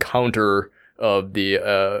Jack at the counter of the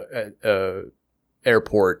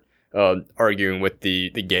airport, arguing with the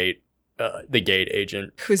gate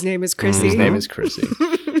agent, whose name is Chrissy. His name is Chrissy.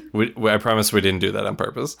 I promise we didn't do that on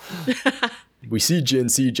purpose. We see Jin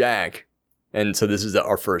see Jack, and so this is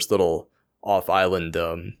our first little off-island,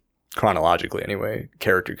 chronologically anyway,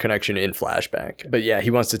 character connection in flashback. But yeah,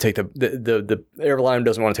 he wants to take the airline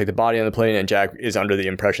doesn't want to take the body on the plane, and Jack is under the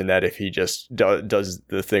impression that if he just does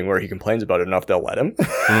the thing where he complains about it enough, they'll let him.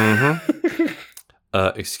 Mm-hmm.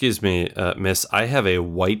 Excuse me, miss, I have a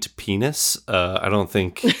white penis. I don't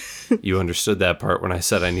think you understood that part when I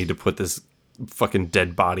said I need to put this fucking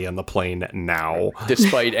dead body on the plane now.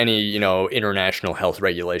 Despite any, international health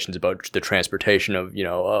regulations about the transportation of,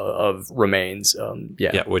 of remains.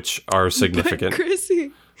 Yeah, which are significant. But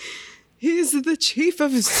Chrissy, he's the chief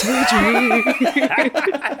of surgery.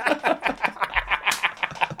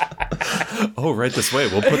 Oh, right this way.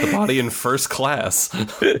 We'll put the body in first class.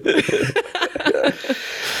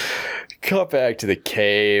 Cut back to the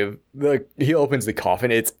cave. He opens the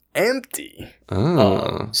coffin. It's empty.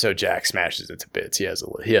 Oh. So Jack smashes it to bits. He has a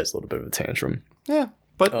little bit of a tantrum. Yeah,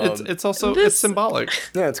 but it's also it's symbolic.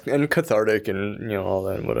 Yeah, it's and cathartic and all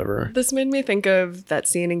that, whatever. This made me think of that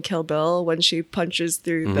scene in Kill Bill when she punches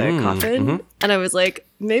through the coffin, and I was like,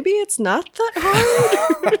 maybe it's not that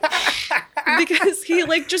hard. Because he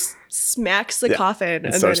just smacks the coffin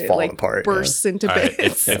and then it apart, bursts into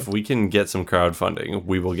bits. If we can get some crowdfunding,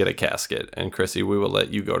 we will get a casket, and Chrissy, we will let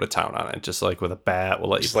you go to town on it, just like with a bat. We'll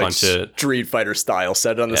let you punch it, Street Fighter style.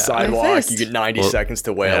 Set it on the sidewalk. You get 90 seconds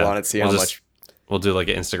to wail on it. See how much. We'll do like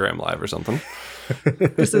an Instagram live or something.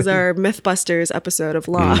 This is our Mythbusters episode of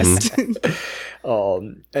Lost.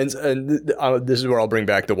 This is where I'll bring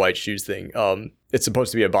back the white shoes thing. It's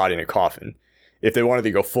supposed to be a body in a coffin. If they wanted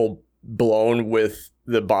to go full blown with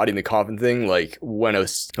the body in the coffin thing, like when a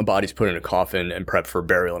body's put in a coffin and prepped for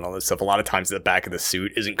burial and all this stuff, a lot of times the back of the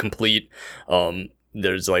suit isn't complete.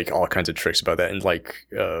 There's all kinds of tricks about that, and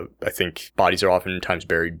I think bodies are oftentimes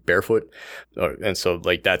buried barefoot, and so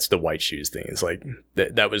that's the white shoes thing. It's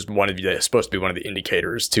that was supposed to be one of the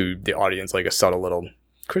indicators to the audience, like a subtle little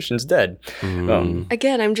Christian's dead.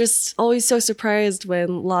 Again, I'm just always so surprised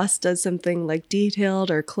when Lost does something detailed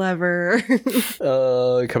or clever.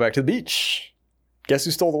 Come back to the beach. Guess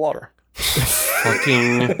who stole the water?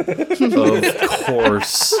 Fucking of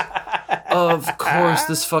course. Of course,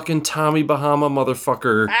 this fucking Tommy Bahama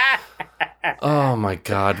motherfucker. Oh my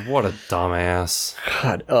god, what a dumbass.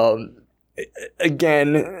 God,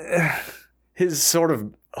 again, his sort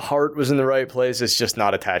of heart was in the right place. It's just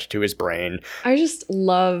not attached to his brain. I just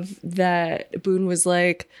love that Boone was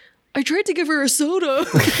like, I tried to give her a soda.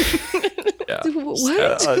 Yeah.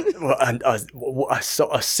 What?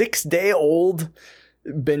 A 6-day-old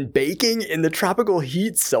been baking in the tropical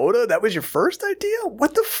heat soda? That was your first idea?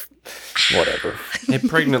 What the whatever. Hey,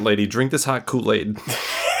 pregnant lady, drink this hot Kool-Aid.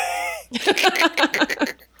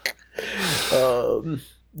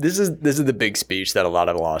 This is the big speech that a lot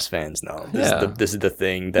of Lost fans know. This is the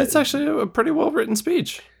thing that it's actually a pretty well written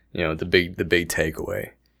speech. The big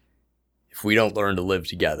takeaway. If we don't learn to live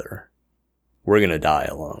together, we're gonna die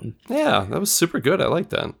alone. Yeah, that was super good. I like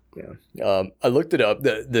that. I looked it up.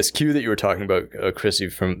 This cue that you were talking about, Chrissy,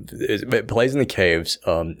 it plays in the caves,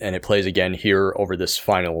 and it plays again here over this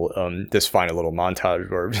final little montage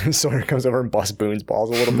where Sawyer comes over and busts Boone's balls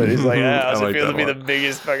a little bit. He's like, "How's it feel to be the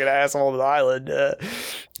biggest fucking asshole on the island?"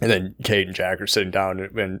 And then Kate and Jack are sitting down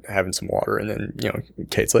and having some water, and then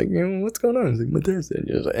Kate's like, "What's going on?" He's like, "My dad's dead."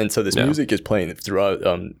 And so this music is playing throughout.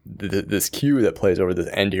 This cue that plays over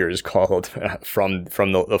the end here is called from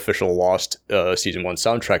the official Lost season 1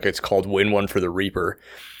 soundtrack. It's called "Win One for the Reaper,"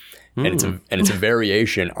 and it's a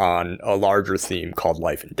variation on a larger theme called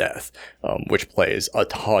 "Life and Death," which plays a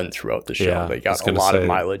ton throughout the show. Yeah, they got a lot of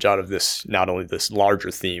mileage out of this, not only this larger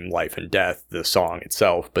theme, "Life and Death," the song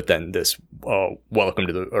itself, but then this "Welcome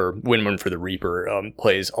to the" or "Win One for the Reaper"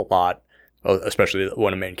 plays a lot, especially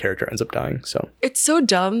when a main character ends up dying. So it's so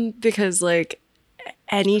dumb because like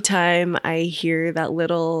anytime I hear that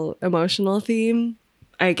little emotional theme,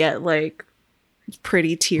 I get like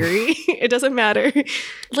pretty teary. It doesn't matter.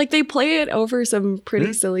 Like they play it over some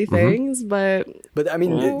pretty silly things, but I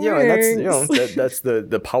mean, and that's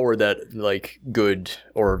the power that like good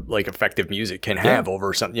or like effective music can have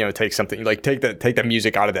over something. Take something like take the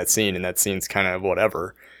music out of that scene, and that scene's kind of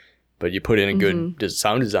whatever, but you put in a good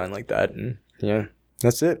sound design like that, and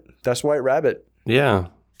that's it. That's White Rabbit. Yeah,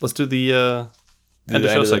 let's do the end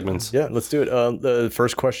of show segments. Yeah, let's do it. The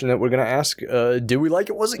first question that we're going to ask, do we like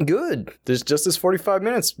it? Was it good? There's just this 45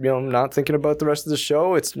 minutes, not thinking about the rest of the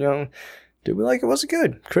show. It's, do we like it? Was it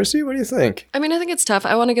good? Chrissy, what do you think? I mean, I think it's tough.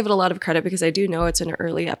 I want to give it a lot of credit because I do know it's an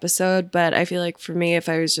early episode, but I feel like for me, if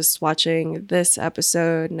I was just watching this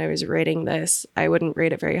episode and I was rating this, I wouldn't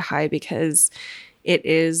rate it very high because it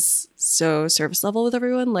is so surface level with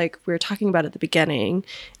everyone. Like we were talking about at the beginning,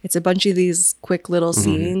 it's a bunch of these quick little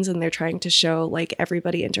scenes and they're trying to show like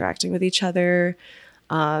everybody interacting with each other.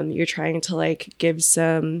 You're trying to like give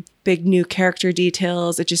some big new character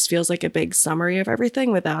details. It just feels like a big summary of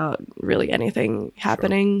everything without really anything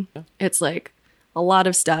happening. Sure. Yeah. It's like a lot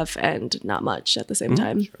of stuff and not much at the same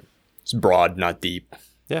time. Sure. It's broad, not deep.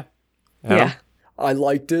 Yeah. Yeah. I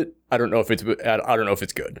liked it. I don't know if it's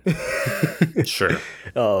good. Sure.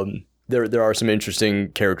 There are some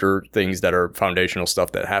interesting character things that are foundational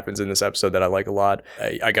stuff that happens in this episode that I like a lot.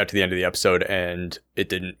 I got to the end of the episode and it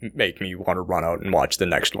didn't make me want to run out and watch the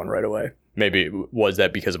next one right away. Maybe was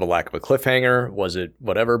that because of a lack of a cliffhanger? Was it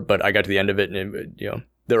whatever? But I got to the end of it and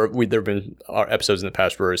there have been episodes in the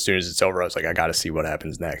past where as soon as it's over, I was like, I got to see what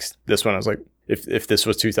happens next. This one, I was like, if this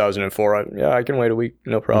was 2004, I can wait a week,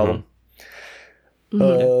 no problem.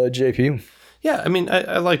 JP. Yeah, I mean,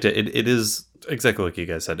 I liked it. It is exactly like you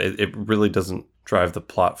guys said. It really doesn't drive the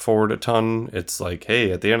plot forward a ton. It's like,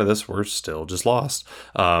 hey, at the end of this, we're still just lost.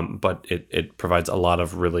 But it provides a lot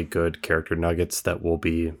of really good character nuggets that will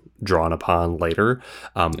be drawn upon later.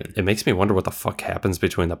 It makes me wonder what the fuck happens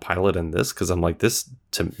between the pilot and this, because I'm like, this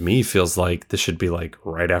to me feels like this should be like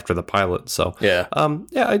right after the pilot. So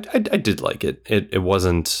I did like it. It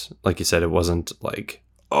wasn't, like you said, it wasn't like,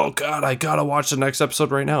 oh God, I gotta watch the next episode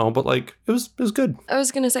right now. But like, it was good. I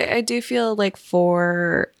was gonna say, I do feel like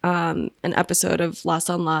for an episode of Lost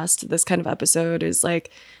on Lost, this kind of episode is like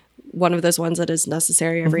one of those ones that is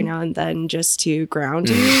necessary every now and then just to ground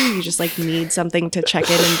you. You just like need something to check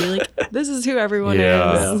in and be like, this is who everyone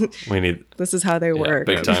is. We need. This is how they work.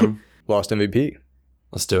 Big time. Lost MVP.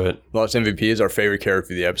 Let's do it. Lost MVP is our favorite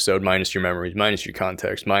character of the episode, minus your memories, minus your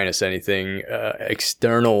context, minus anything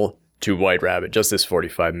external to White Rabbit, just this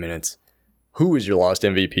 45 minutes. Who is your Lost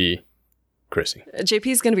MVP, Chrissy? JP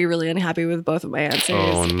is going to be really unhappy with both of my answers.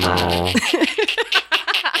 Oh, no.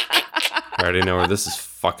 I already know where this is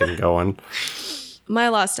fucking going. My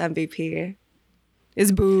Lost MVP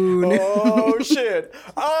is Boone. Oh, shit.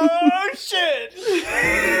 Oh, shit.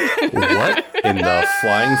 What in the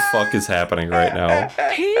flying fuck is happening right now?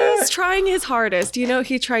 He's trying his hardest.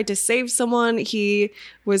 He tried to save someone. He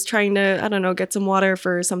was trying to, I don't know, get some water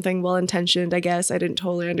for something well-intentioned, I guess. I didn't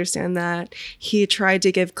totally understand that. He tried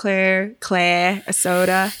to give Claire a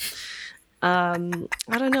soda.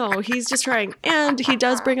 I don't know. He's just trying. And he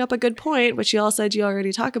does bring up a good point, which you all said you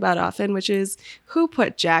already talk about often, which is who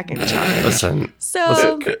put Jack in charge? Listen,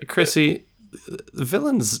 Chrissy, the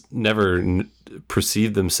villains never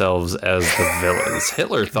perceive themselves as the villains.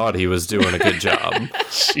 Hitler thought he was doing a good job.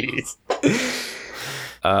 Jeez.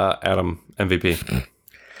 Adam, MVP.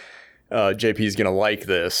 JP's going to like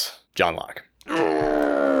this. John Locke.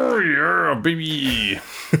 Oh, yeah, baby.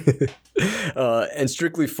 And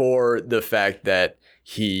strictly for the fact that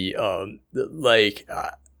he, I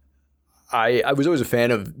was always a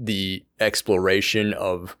fan of the exploration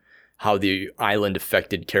of how the island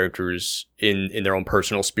affected characters in their own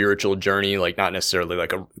personal spiritual journey, like not necessarily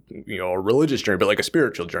like a religious journey, but like a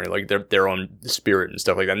spiritual journey, like their own spirit and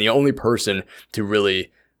stuff like that. And the only person to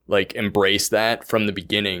really like embrace that from the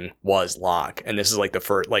beginning was Locke. And this is like the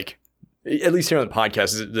first, like, at least here on the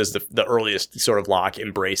podcast, this is the earliest sort of Locke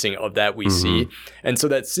embracing of that we see. And so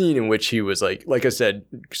that scene in which he was like I said,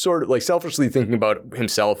 sort of like selfishly thinking about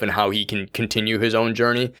himself and how he can continue his own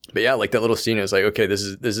journey. But yeah, like that little scene is like, okay, this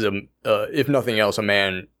is if nothing else, a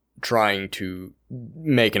man trying to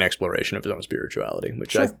make an exploration of his own spirituality,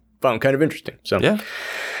 which I found kind of interesting. So Yeah.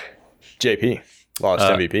 JP, lost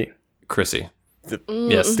MVP. Chrissy. The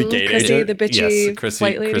gate Chrissy, agent. the bitchy Yes, Chrissy,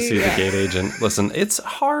 flight lady. Chrissy, the gate agent. Listen, it's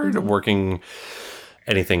hard working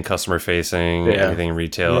anything customer facing, anything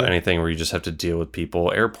retail, anything where you just have to deal with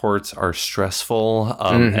people. Airports are stressful.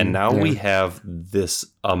 And now we have this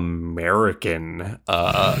American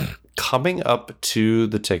coming up to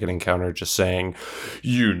the ticketing counter just saying,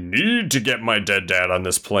 you need to get my dead dad on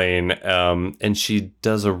this plane. And she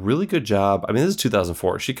does a really good job. I mean, this is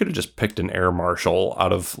 2004. She could have just picked an air marshal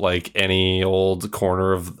out of like any old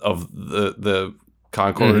corner of the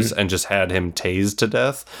concourse and just had him tased to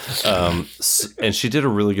death. And she did a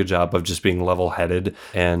really good job of just being level-headed,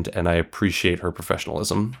 and I appreciate her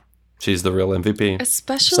professionalism. She's the real MVP.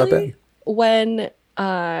 Especially when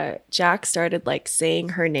Jack started like saying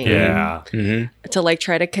her name to like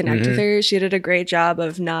try to connect with her. She did a great job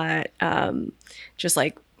of not just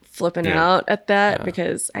like flipping out at that,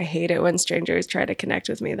 because I hate it when strangers try to connect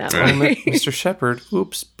with me that way. Mr. Shepard,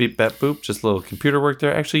 oops, beep, bap, boop, just a little computer work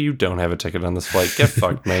there. Actually, you don't have a ticket on this flight. Get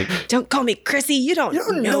fucked, mate. Don't call me Chrissy. You don't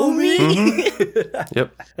know me.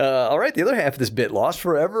 Yep. All right, the other half of this bit, Lost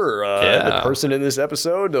Forever. The person in this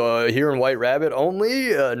episode, here in White Rabbit only,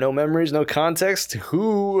 no memories, no context.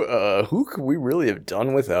 Who could we really have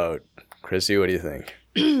done without? Chrissy, what do you think?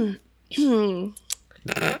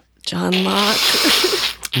 John Locke.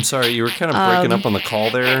 I'm sorry, you were kind of breaking up on the call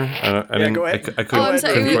there. I didn't, go ahead. I couldn't, I'm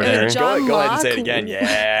sorry, couldn't quite hear you. John Go ahead and Locke say it again.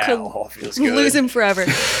 Yeah. Feels good. Lose him forever.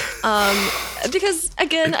 Because,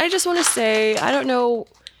 again, I just want to say, I don't know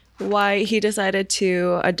why he decided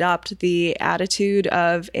to adopt the attitude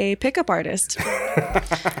of a pickup artist.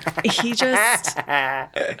 He just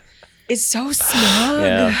is so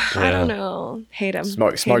smug. I don't know. Hate him.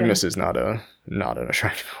 Smugness is not an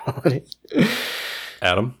attractive quality. No,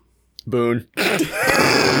 Adam? Boone.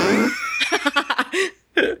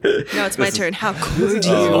 it's my turn. How could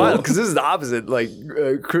you? Because this is the opposite. Like,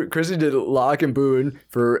 Chrissy did Locke and Boone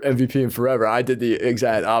for MVP and Forever. I did the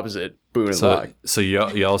exact opposite. Boone and Locke. So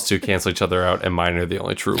y'all two cancel each other out, and mine are the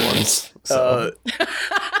only true ones. So.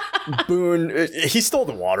 Boone, he stole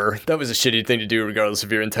the water. That was a shitty thing to do, regardless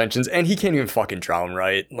of your intentions. And he can't even fucking drown,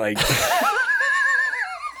 right? Like,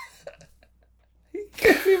 he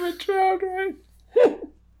can't even drown, right?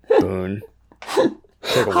 Boone.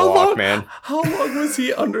 Take a walk, man. How long was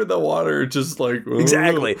he under the water? Just like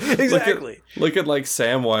Exactly. Looking like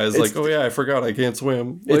Samwise, like, oh yeah, I forgot I can't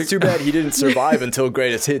swim. It's too bad he didn't survive until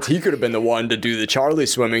Greatest Hits. He could have been the one to do the Charlie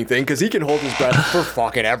swimming thing, because he can hold his breath for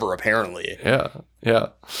fucking ever, apparently. Yeah.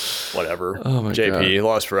 Whatever. Oh my JP, God.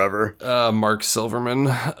 Lost Forever. Mark Silverman.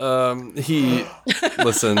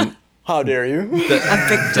 Listen. How dare you?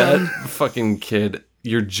 That fucking kid.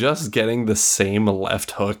 You're just getting the same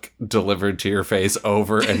left hook delivered to your face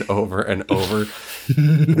over and over and over.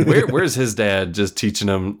 Where's his dad just teaching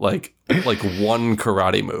him like one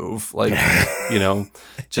karate move? Like,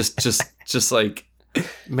 just like,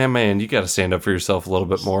 man, you got to stand up for yourself a little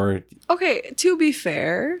bit more. Okay, to be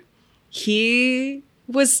fair, he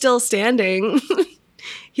was still standing.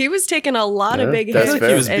 He was taking a lot of big hits. I feel like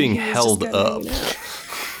he was and being he was held just up. getting out.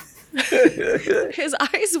 His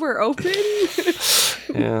eyes were open.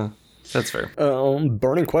 Yeah, that's fair.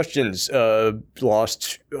 Burning questions.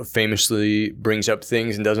 Lost famously brings up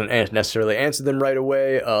things and doesn't necessarily answer them right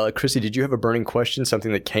away. Chrissy, did you have a burning question?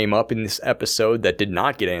 Something that came up in this episode that did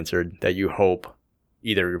not get answered that you hope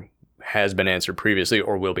either has been answered previously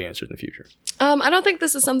or will be answered in the future? I don't think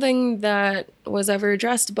this is something that was ever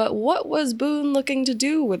addressed, but what was Boone looking to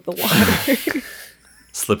do with the water?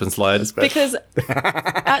 Slip and slide. Because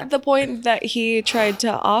at the point that he tried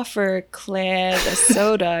to offer Claire the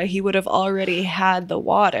soda, he would have already had the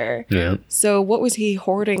water. Yeah. So what was he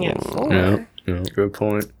hoarding it for? Yeah. Good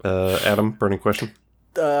point. Adam, burning question.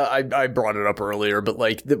 I brought it up earlier, but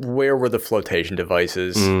like, where were the flotation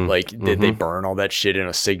devices? Did they burn all that shit in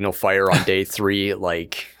a signal fire on day 3?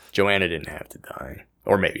 Like, Joanna didn't have to die.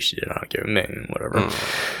 Or maybe she did. I don't give a man, whatever.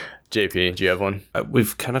 JP, do you have one?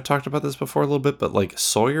 We've kind of talked about this before a little bit, but like,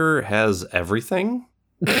 Sawyer has everything.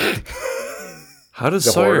 How does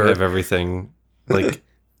Sawyer have everything? Like,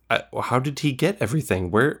 how did he get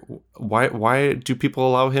everything? Why do people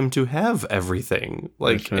allow him to have everything?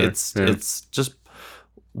 Like, it's just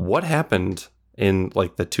what happened in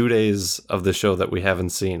like the 2 days of the show that we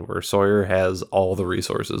haven't seen, where Sawyer has all the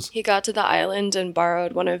resources. He got to the island and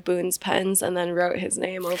borrowed one of Boone's pens and then wrote his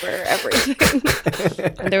name over everything.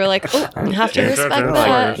 And they were like, oh, you have to respect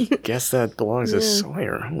that. I guess that belongs to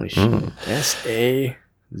Sawyer. Holy shit. S-A-Z-R?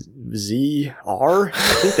 I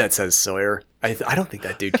think that says Sawyer. I don't think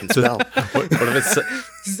that dude can spell. What if it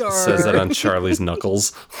says that on Charlie's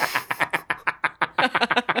knuckles?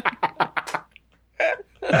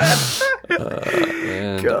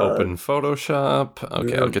 And open Photoshop.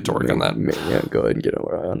 Okay, I'll get to work on that. Yeah, go ahead and get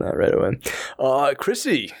on that right away.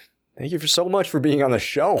 Chrissy, thank you so much for being on the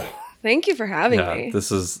show. Thank you for having me.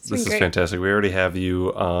 This is fantastic. We already have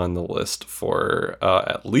you on the list for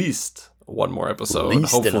at least one more episode.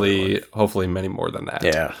 Hopefully many more than that.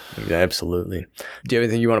 Yeah, absolutely. Do you have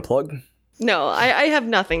anything you want to plug? No, I have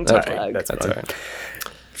nothing to plug. That's all right.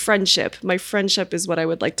 Friendship. My friendship is what I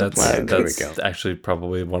would like to plug. That's actually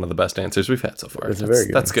probably one of the best answers we've had so far. That's very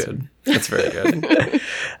good. That's good. That's very good.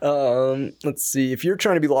 Let's see. If you're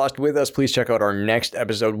trying to be lost with us, please check out our next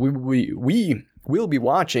episode. We will be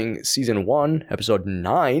watching season 1, episode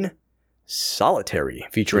 9, Solitary,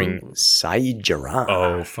 featuring Sai Jaran.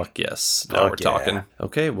 Oh, fuck yes. Now we're talking.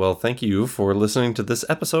 Okay, well, thank you for listening to this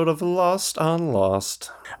episode of Lost on Lost.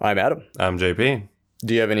 I'm Adam. I'm JP.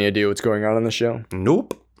 Do you have any idea what's going on the show?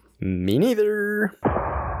 Nope. Me neither.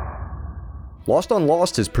 Lost on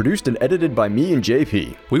Lost is produced and edited by me and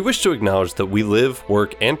JP. We wish to acknowledge that we live,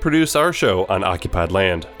 work, and produce our show on occupied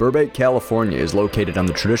land. Burbank, California is located on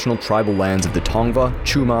the traditional tribal lands of the Tongva,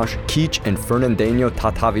 Chumash, Kizh, and Fernandino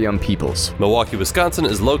Tataviam peoples. Milwaukee, Wisconsin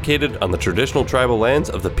is located on the traditional tribal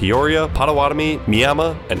lands of the Peoria, Potawatomi,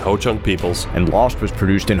 Miama, and Ho-Chunk peoples. And Lost was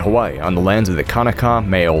produced in Hawaii on the lands of the Kanaka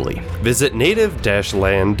Maoli. Visit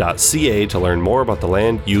native-land.ca to learn more about the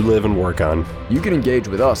land you live and work on. You can engage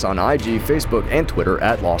with us on IG, Facebook, and Twitter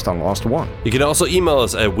at Lost on Lost 1. You can also email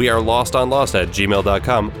us at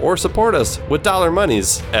wearelostonlost@gmail.com or support us with dollar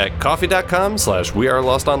monies at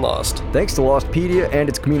coffee.com/wearelostonlost. Thanks to Lostpedia and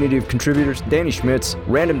its community of contributors, Danny Schmitz,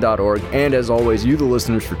 random.org, and as always, you the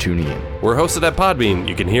listeners for tuning in. We're hosted at Podbean.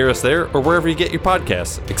 You can hear us there or wherever you get your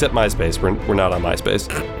podcasts, except MySpace. We're not on MySpace.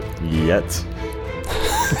 Yet.